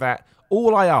because of that,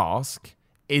 all I ask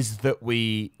is that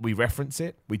we reference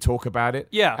it, we talk about it,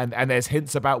 Yeah. and there's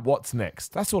hints about what's next.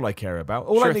 That's all I care about.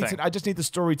 I just need the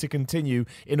story to continue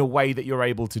in a way that you're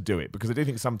able to do it, because I do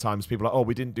think sometimes people are,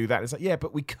 we didn't do that. It's like, yeah,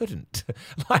 but we couldn't.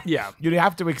 You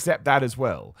have to accept that as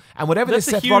well. And whatever That's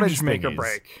this Seth a Rollins huge thing make or is,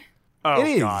 break. Oh, it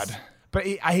is. God. But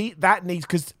that needs,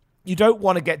 because you don't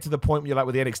want to get to the point where you're like,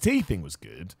 well, the NXT thing was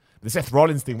good. The Seth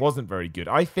Rollins thing wasn't very good.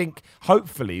 I think,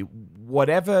 hopefully,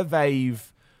 whatever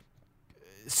they've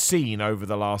seen over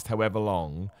the last however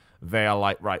long, they are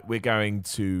like, right, we're going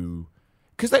to...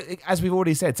 Because, as we've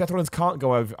already said, Seth Rollins can't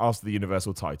go over after the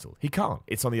Universal title. He can't.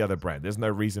 It's on the other brand. There's no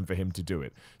reason for him to do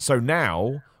it. So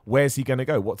now, where's he going to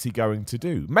go? What's he going to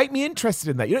do? Make me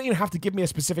interested in that. You don't even have to give me a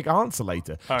specific answer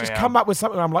later. Just come up with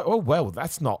something where I'm like,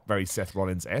 that's not very Seth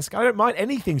Rollins-esque. I don't mind.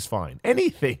 Anything's fine.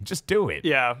 Anything. Just do it.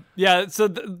 Yeah. So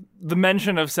the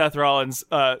mention of Seth Rollins,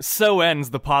 so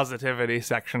ends the positivity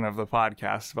section of the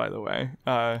podcast, by the way.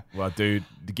 Well, dude,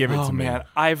 give it to me. Oh,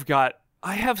 man.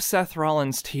 I have Seth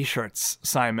Rollins t-shirts,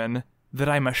 Simon, that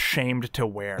I'm ashamed to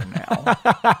wear now.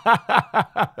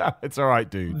 It's all right,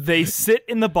 dude. They sit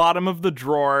in the bottom of the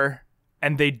drawer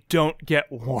and they don't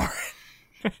get worn.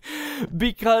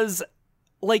 Because,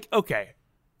 okay,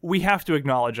 we have to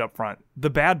acknowledge up front,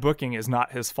 the bad booking is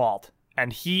not his fault.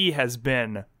 And he has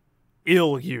been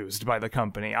ill-used by the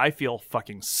company. I feel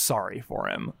fucking sorry for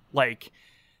him.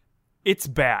 It's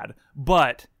bad.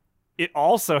 But it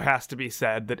also has to be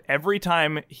said that every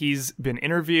time he's been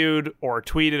interviewed or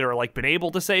tweeted or been able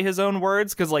to say his own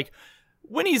words, because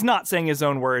when he's not saying his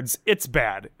own words, it's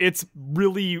bad. It's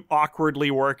really awkwardly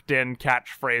worked in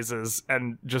catchphrases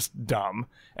and just dumb.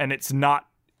 And it's not,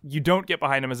 you don't get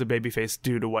behind him as a babyface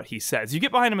due to what he says. You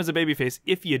get behind him as a babyface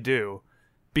if you do,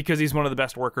 because he's one of the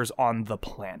best workers on the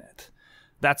planet.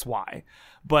 That's why.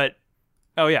 But,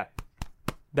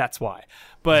 that's why.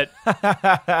 But,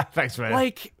 thanks,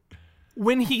 man.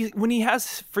 When he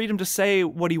has freedom to say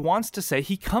what he wants to say,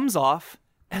 he comes off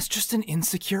as just an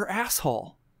insecure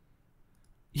asshole.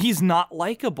 He's not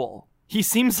likable. He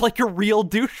seems like a real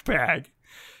douchebag.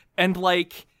 And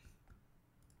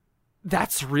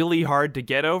that's really hard to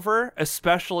get over,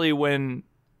 especially when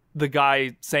the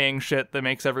guy saying shit that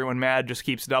makes everyone mad just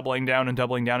keeps doubling down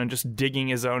and just digging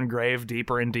his own grave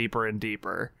deeper and deeper and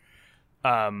deeper.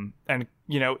 And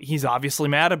he's obviously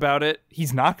mad about it.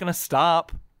 He's not going to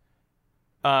stop.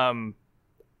 Man,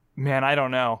 I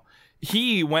don't know.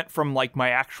 He went from my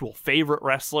actual favorite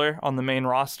wrestler on the main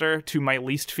roster to my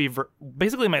least favorite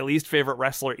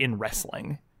wrestler in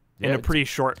wrestling in a pretty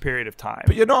short period of time.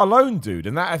 But you're not alone, dude,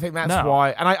 and I think that's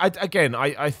why. And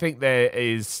I think there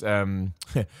is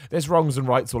there's wrongs and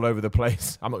rights all over the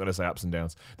place. I'm not going to say ups and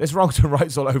downs. There's wrongs and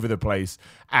rights all over the place,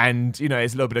 and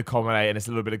it's a little bit of column A and it's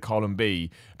a little bit of column B.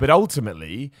 But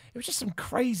ultimately, it was just some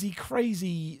crazy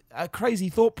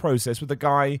thought process with the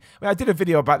guy. I did a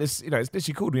video about this. It's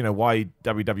literally called why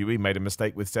WWE made a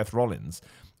mistake with Seth Rollins.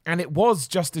 And it was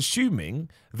just assuming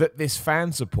that this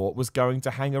fan support was going to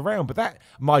hang around. But that,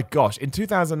 my gosh, in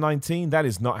 2019, that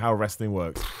is not how wrestling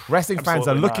works. Wrestling fans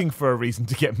are looking for a reason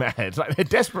to get mad. They're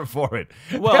desperate for it.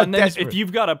 Well, and then if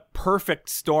you've got a perfect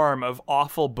storm of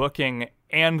awful booking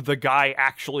and the guy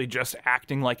actually just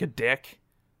acting like a dick,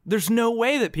 there's no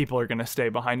way that people are going to stay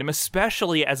behind him,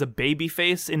 especially as a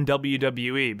babyface in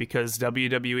WWE, because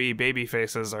WWE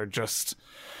babyfaces are just...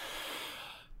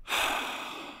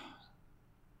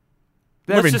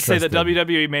 Let's just say that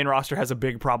WWE main roster has a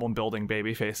big problem building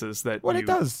baby faces that it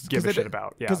does give a shit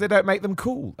about. Because they don't make them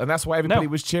cool. And that's why everybody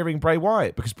was cheering Bray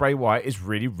Wyatt, because Bray Wyatt is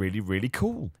really, really, really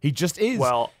cool. He just is.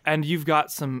 Well, and you've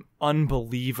got some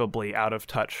unbelievably out of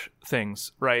touch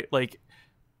things, right?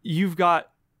 You've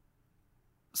got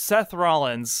Seth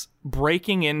Rollins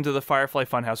breaking into the Firefly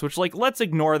Funhouse, which, let's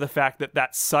ignore the fact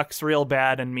that sucks real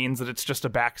bad and means that it's just a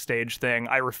backstage thing.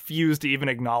 I refuse to even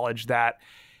acknowledge that.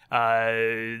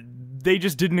 They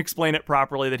just didn't explain it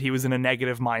properly, that he was in a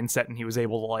negative mindset and he was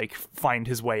able to find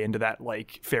his way into that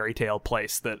fairy tale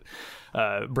place that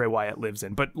Bray Wyatt lives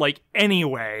in. But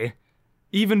anyway,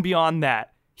 even beyond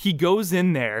that, he goes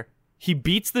in there, he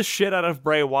beats the shit out of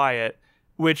Bray Wyatt,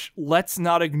 which, let's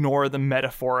not ignore the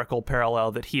metaphorical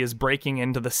parallel that he is breaking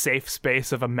into the safe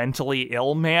space of a mentally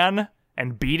ill man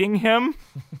and beating him.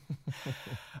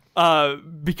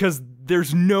 Because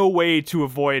there's no way to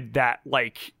avoid that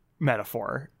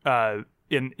metaphor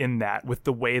in that, with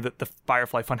the way that the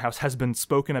Firefly Funhouse has been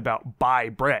spoken about by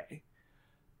Bray.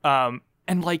 And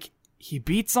he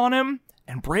beats on him,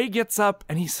 and Bray gets up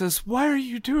and he says, "Why are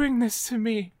you doing this to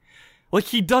me?"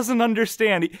 He doesn't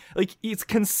understand. It's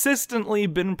consistently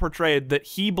been portrayed that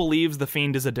he believes the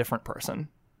Fiend is a different person,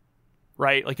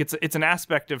 right? It's an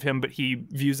aspect of him, but he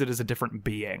views it as a different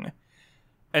being.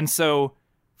 And so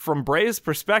from Bray's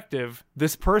perspective,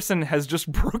 this person has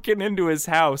just broken into his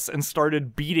house and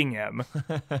started beating him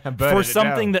for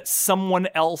something that someone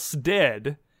else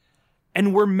did.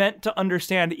 And we're meant to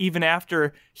understand, even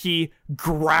after he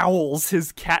growls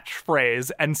his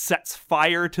catchphrase and sets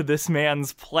fire to this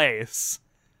man's place,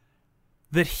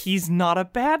 that he's not a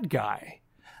bad guy.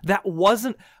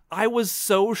 I was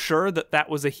so sure that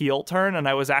was a heel turn, and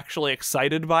I was actually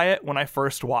excited by it when I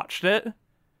first watched it.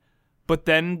 But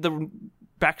then the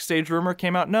backstage rumor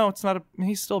came out, no, it's not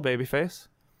he's still babyface.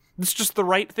 It's just the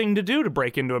right thing to do to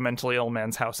break into a mentally ill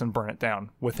man's house and burn it down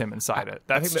with him inside it.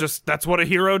 That's what a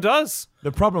hero does.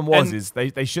 The problem is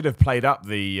they should have played up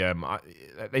they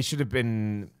should have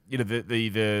been,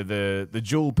 the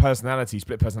dual personality,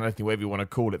 split personality, whatever you want to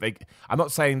call it. I'm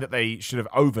not saying that they should have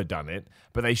overdone it,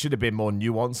 but they should have been more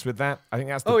nuanced with that. I think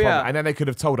that's the problem. Yeah. And then they could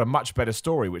have told a much better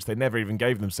story, which they never even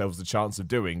gave themselves the chance of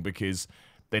doing because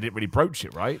they didn't really broach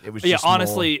it, right? It was just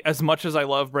honestly, as much as I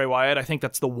love Bray Wyatt, I think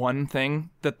that's the one thing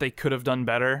that they could have done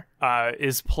better,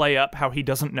 is play up how he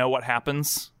doesn't know what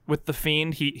happens with the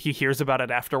Fiend. He hears about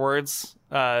it afterwards,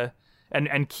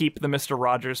 and keep the Mr.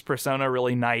 Rogers persona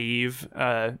really naive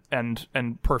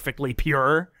and perfectly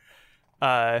pure.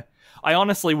 I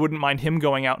honestly wouldn't mind him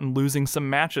going out and losing some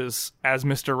matches as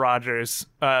Mr. Rogers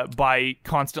by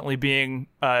constantly being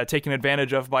taken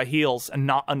advantage of by heels and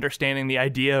not understanding the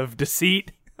idea of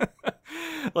deceit.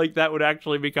 Like, that would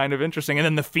actually be kind of interesting. And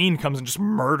then the Fiend comes and just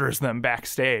murders them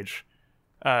backstage.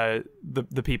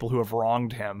 The people who have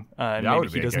wronged him. And maybe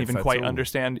he doesn't even quite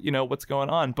understand, what's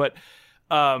going on. But,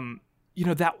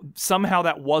 that somehow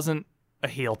that wasn't a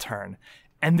heel turn.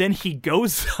 And then he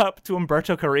goes up to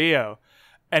Humberto Carrillo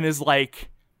and is like,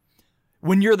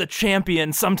 when you're the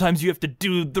champion, sometimes you have to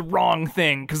do the wrong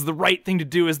thing because the right thing to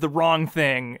do is the wrong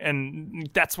thing.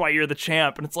 And that's why you're the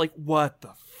champ. And it's like, what the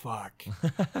fuck?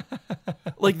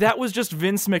 Like, that was just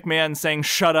Vince McMahon saying,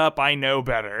 shut up, I know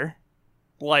better.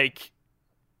 Like,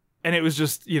 and it was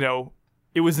just,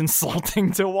 it was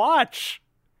insulting to watch.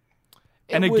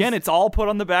 It's all put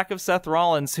on the back of Seth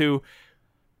Rollins, who,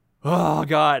 oh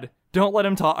God, don't let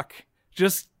him talk.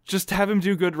 Just have him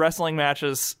do good wrestling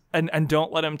matches and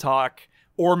don't let him talk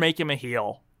or make him a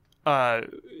heel.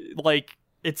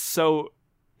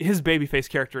 His babyface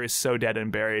character is so dead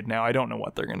and buried now. I don't know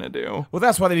what they're going to do. Well,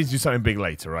 that's why they need to do something big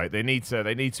later, right? They need to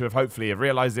have hopefully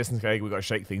realized this and say, we've got to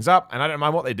shake things up. And I don't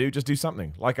mind what they do. Just do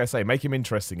something. Like I say, make him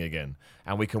interesting again.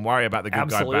 And we can worry about the good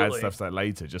guy, bad stuff like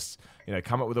later. Just,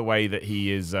 come up with a way that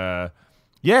he is,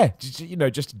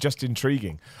 just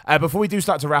intriguing. Before we do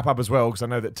start to wrap up as well, because I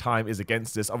know that time is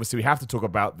against us, obviously we have to talk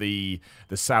about the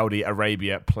Saudi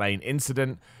Arabia plane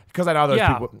incident, because I know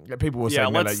those people will say,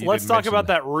 let's talk about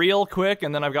that real quick,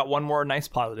 and then I've got one more nice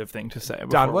positive thing to say.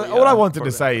 Done. All I wanted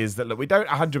to say is that, look, we don't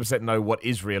 100% know what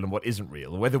is real and what isn't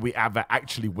real, and whether we ever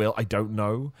actually will, I don't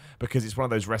know, because it's one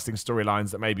of those wrestling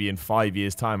storylines that maybe in 5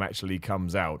 years' time actually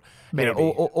comes out.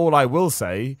 All I will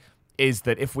say is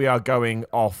that if we are going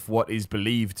off what is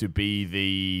believed to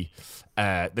be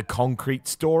the concrete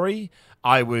story,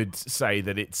 I would say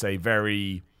that it's a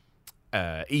very,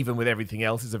 even with everything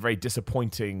else, it's a very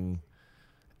disappointing,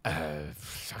 I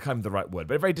can't remember the right word,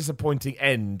 but a very disappointing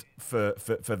end for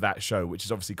that show, which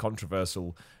is obviously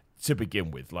controversial to begin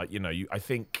with. Like, I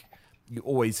think you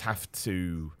always have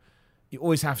to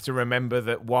remember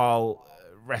that while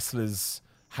wrestlers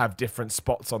have different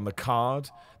spots on the card,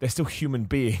 they're still human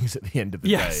beings at the end of the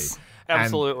day. Yes,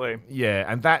 absolutely.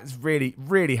 And that really,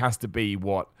 really has to be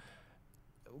what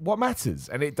matters,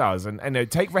 and it does.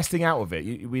 And take wrestling out of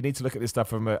it. We need to look at this stuff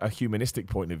from a humanistic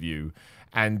point of view,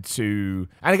 and again,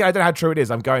 I don't know how true it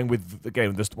is. I'm going with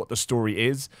what the story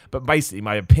is, but basically,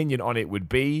 my opinion on it would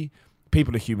be: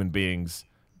 people are human beings.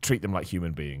 Treat them like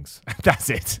human beings. That's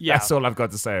it. Yeah. That's all I've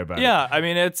got to say about it. Yeah, I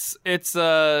mean, it's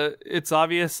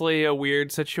obviously a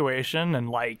weird situation, and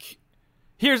like,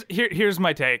 here's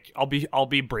my take. I'll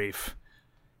be brief.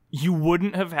 You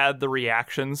wouldn't have had the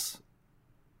reactions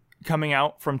coming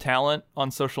out from talent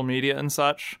on social media and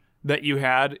such that you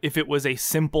had if it was a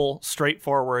simple,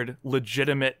 straightforward,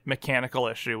 legitimate mechanical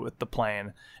issue with the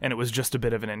plane, and it was just a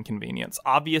bit of an inconvenience.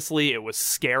 Obviously, it was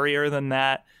scarier than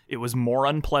that. It was more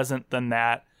unpleasant than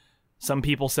that. Some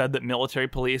people said that military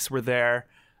police were there.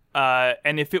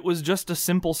 And if it was just a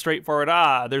simple, straightforward,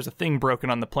 there's a thing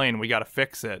broken on the plane, we got to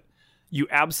fix it, you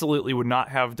absolutely would not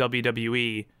have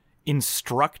WWE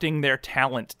instructing their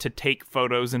talent to take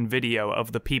photos and video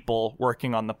of the people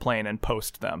working on the plane and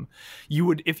post them. You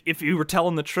would, if you were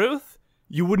telling the truth,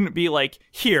 you wouldn't be like,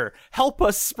 here, help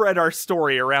us spread our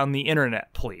story around the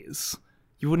internet, please.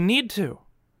 You wouldn't need to.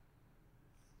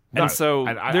 And so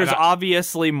there's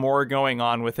obviously more going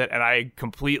on with it, and I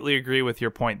completely agree with your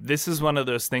point. This is one of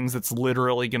those things that's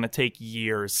literally going to take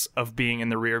years of being in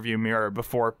the rearview mirror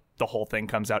before the whole thing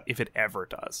comes out, if it ever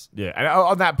does. Yeah, and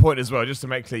on that point as well, just to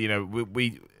make clear,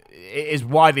 it is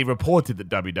widely reported that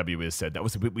WWE has said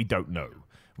that. We don't know.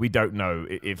 We don't know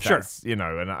if that's, and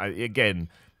again,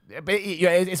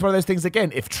 it's one of those things,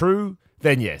 again, if true,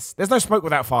 then yes. There's no smoke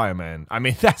without fire, man. I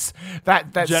mean, that's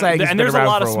saying. And there's a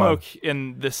lot of smoke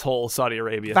in this whole Saudi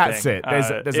Arabia thing. That's it.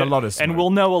 There's a lot of smoke. And we'll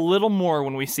know a little more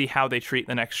when we see how they treat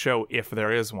the next show, if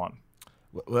there is one.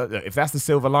 Well, if that's the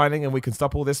silver lining and we can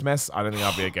stop all this mess, I don't think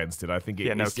I'll be against it. I think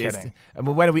no kidding. I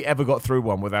mean, when have we ever got through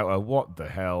one without a what the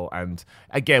hell? And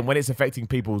again, when it's affecting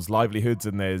people's livelihoods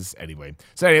and anyway.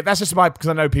 So anyway, that's just because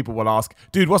I know people will ask,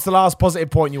 dude, what's the last positive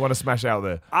point you want to smash out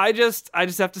there? I just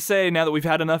have to say, now that we've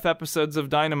had enough episodes of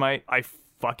Dynamite, I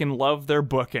fucking love their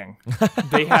booking.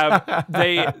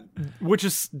 Which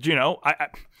is,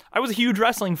 I was a huge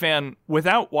wrestling fan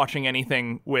without watching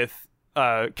anything with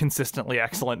consistently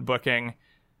excellent booking,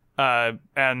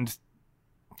 and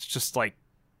it's just like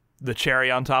the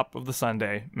cherry on top of the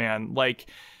sundae, man. Like,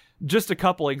 just a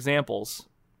couple examples.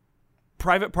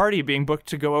 Private Party being booked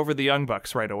to go over the Young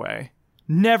Bucks right away.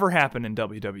 Never happened in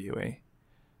WWE.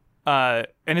 And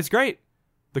it's great.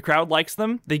 The crowd likes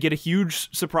them. They get a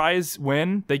huge surprise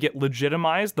win. They get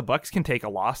legitimized. The Bucks can take a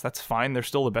loss. That's fine. They're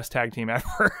still the best tag team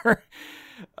ever.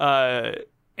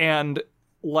 And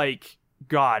like,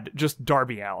 God, just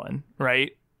Darby Allin,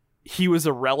 right? He was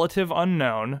a relative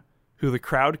unknown who the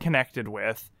crowd connected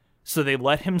with, so they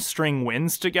let him string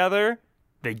wins together.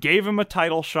 They gave him a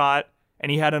title shot,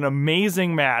 and he had an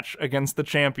amazing match against the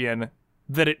champion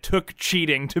that it took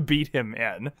cheating to beat him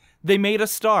in. They made a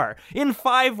star. In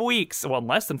 5 weeks, well,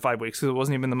 less than 5 weeks, because it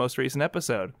wasn't even the most recent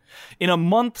episode. In a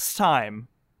month's time,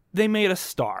 they made a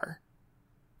star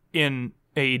in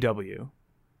AEW,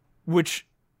 which,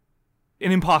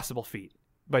 an impossible feat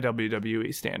by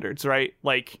WWE standards, right?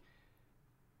 Like,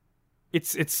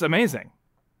 it's amazing.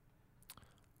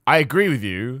 I agree with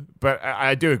you, but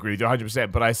I do agree with you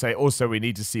 100%. But I say also we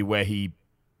need to see where he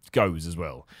goes as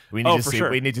well. We need to see.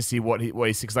 Sure. We need to see what he's,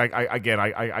 because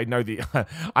I know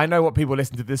I know what people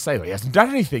listen to this say. Like, he hasn't done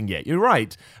anything yet. You're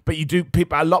right, but you do.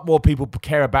 A lot more people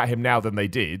care about him now than they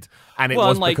did, and it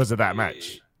was because of that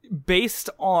match. Based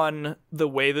on the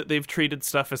way that they've treated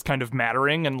stuff as kind of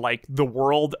mattering, and like the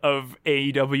world of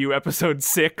AEW episode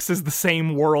 6 is the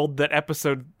same world that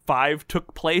episode 5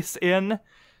 took place in,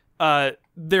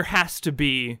 there has to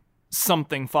be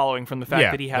something following from the fact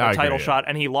that he had a title shot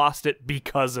and he lost it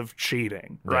because of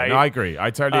cheating, right? No, I agree. I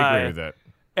totally agree with that.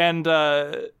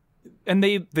 And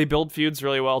they build feuds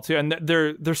really well too, and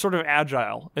they're sort of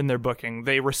agile in their booking.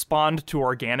 They respond to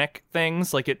organic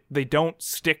things, like they don't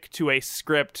stick to a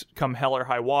script come hell or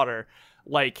high water.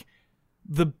 Like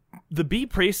the Bea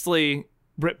Priestley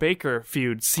Britt Baker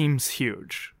feud seems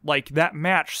huge. Like, that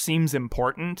match seems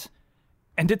important,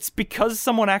 and it's because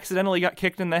someone accidentally got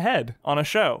kicked in the head on a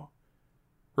show,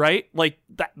 right? Like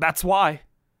that's why.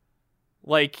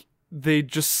 Like, they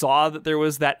just saw that there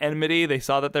was that enmity. They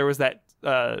saw that there was that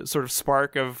sort of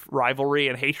spark of rivalry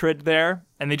and hatred there,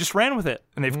 and they just ran with it,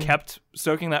 and they've kept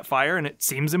stoking that fire, and it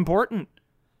seems important.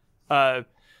 And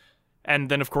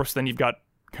then, of course, you've got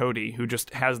Cody, who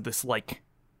just has this like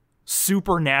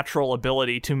supernatural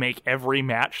ability to make every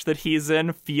match that he's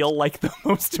in feel like the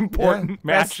most important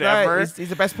match ever. He's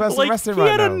the best person wrestling right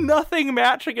now. He had a nothing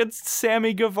match against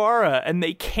Sammy Guevara, and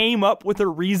they came up with a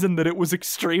reason that it was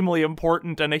extremely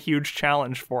important and a huge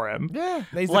challenge for him. Yeah,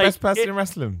 he's the best person in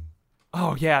wrestling.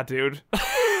 Oh, yeah, dude.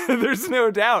 There's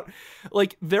no doubt.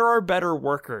 Like, there are better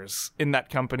workers in that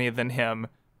company than him,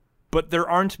 but there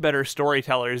aren't better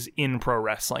storytellers in pro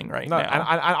wrestling now. And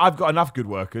I've got enough good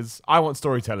workers. I want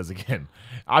storytellers again.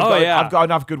 I've got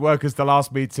enough good workers to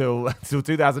last me till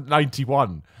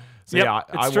 2091. So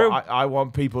it's true. I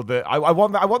want people that I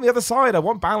want the other side. I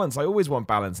want balance. I always want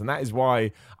balance, and that is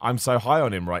why I'm so high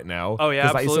on him right now. Oh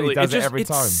yeah, absolutely. He does it every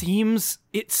time.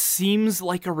 It seems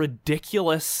like a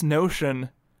ridiculous notion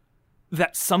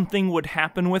that something would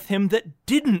happen with him that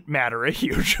didn't matter a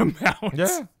huge amount.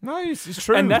 Yeah, no, it's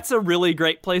true. And that's a really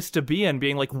great place to be in,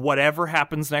 being like, whatever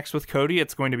happens next with Cody,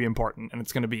 it's going to be important, and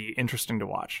it's going to be interesting to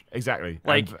watch. Exactly.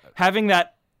 Like, having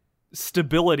that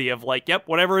stability of like, yep,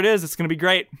 whatever it is, it's going to be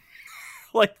great.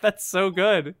 Like, that's so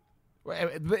good.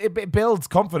 It builds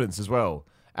confidence as well,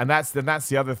 and that's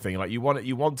the other thing. Like, you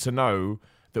want to know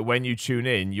that when you tune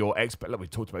in, like we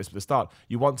talked about this at the start,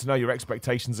 you want to know your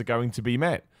expectations are going to be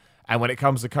met. And when it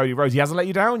comes to Cody Rhodes, he hasn't let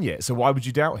you down yet. So why would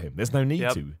you doubt him? There's no need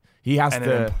to. He has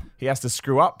to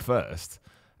screw up first,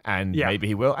 And maybe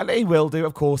he will. And he will do.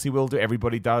 Of course he will do.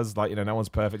 Everybody does. Like, no one's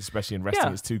perfect, especially in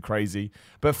wrestling. It's too crazy.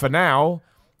 But for now,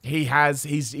 he's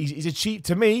achieved,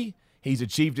 to me, he's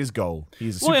achieved his goal.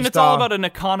 He's a superstar. And it's all about an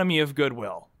economy of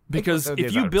goodwill. Because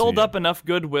if you build up enough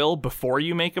goodwill before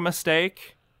you make a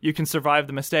mistake, you can survive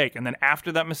the mistake. And then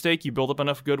after that mistake, you build up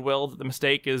enough goodwill that the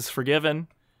mistake is forgiven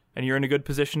and you're in a good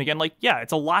position again. Like,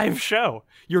 it's a live show.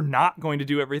 You're not going to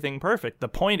do everything perfect. The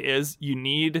point is you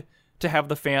need to have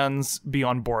the fans be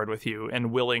on board with you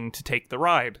and willing to take the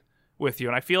ride with you.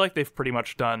 And I feel like they've pretty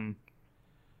much done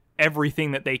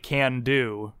everything that they can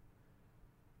do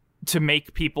to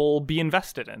make people be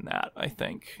invested in that, I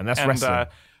think. And that's wrestling.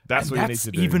 That's what you need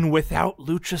to do. Even without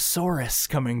Luchasaurus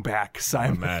coming back,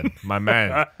 Simon. My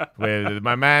man.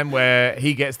 Where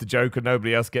he gets the joke and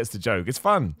nobody else gets the joke. It's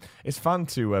fun. It's fun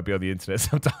to be on the internet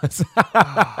sometimes.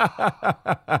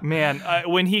 Man,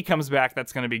 when he comes back,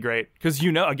 that's going to be great. Because,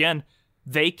 again,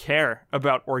 they care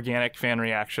about organic fan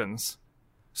reactions.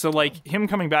 So, like, him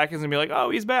coming back is going to be like, oh,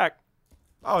 he's back.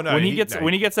 Oh, no. When he gets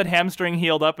that hamstring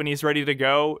healed up and he's ready to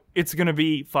go, it's going to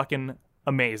be fucking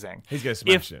amazing. He's going to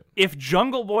smash it. If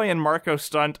Jungle Boy and Marco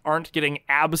Stunt aren't getting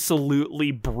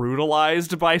absolutely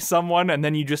brutalized by someone and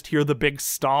then you just hear the big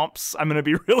stomps, I'm going to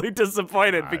be really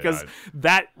disappointed because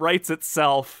that writes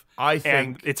itself. I think.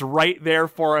 And it's right there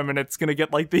for him and it's going to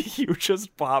get like the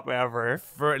hugest pop ever.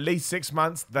 For at least 6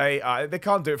 months, they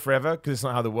can't do it forever because it's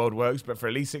not how the world works, but for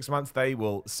at least 6 months, they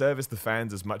will service the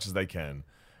fans as much as they can.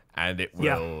 And it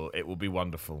will be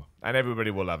wonderful. And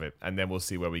everybody will love it. And then we'll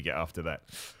see where we get after that.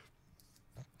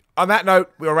 On that note,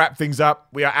 we'll wrap things up.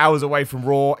 We are hours away from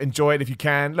Raw. Enjoy it if you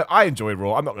can. Look, I enjoy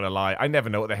Raw. I'm not going to lie. I never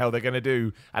know what the hell they're going to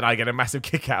do, and I get a massive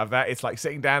kick out of that. It's like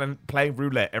sitting down and playing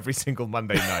roulette every single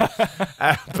Monday night.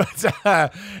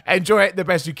 But enjoy it the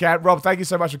best you can. Rob, thank you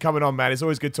so much for coming on, man. It's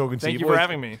always good talking to you. Thank you for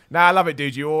having me. Nah, I love it,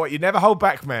 dude. You never hold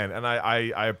back, man, and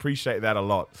I appreciate that a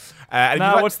lot.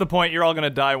 What's the point? You're all going to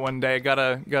die one day.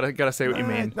 Gotta say what you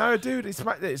mean. No, dude, it's a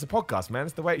podcast, man.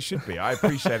 It's the way it should be. I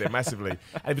appreciate it massively. And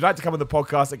if you'd like to come on the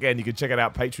podcast, again, you can check it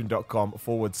out,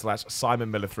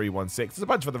 patreon.com/SimonMiller316. There's a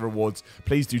bunch of other rewards.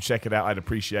 Please do check it out. I'd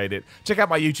appreciate it. Check out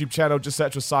my YouTube channel. Just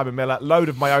search for Simon Miller. Load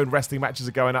of my own wrestling matches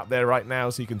are going up there right now,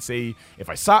 so you can see if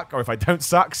I suck or if I don't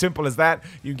suck. Simple as that.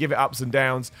 You can give it ups and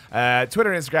downs.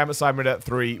 Twitter and Instagram at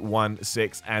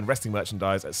SimonMiller316 and wrestling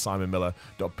merchandise at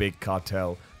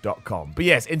SimonMiller.BigCartel.com. But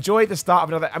yes, enjoy the start of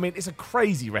another. I mean, it's a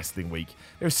crazy wrestling week.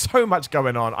 There's so much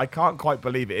going on. I can't quite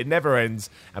believe it. It never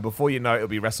ends. And before you know it, it'll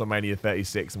be WrestleMania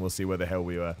 36 and we'll see where the hell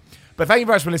we were. But thank you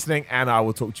very much for listening, and I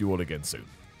will talk to you all again soon.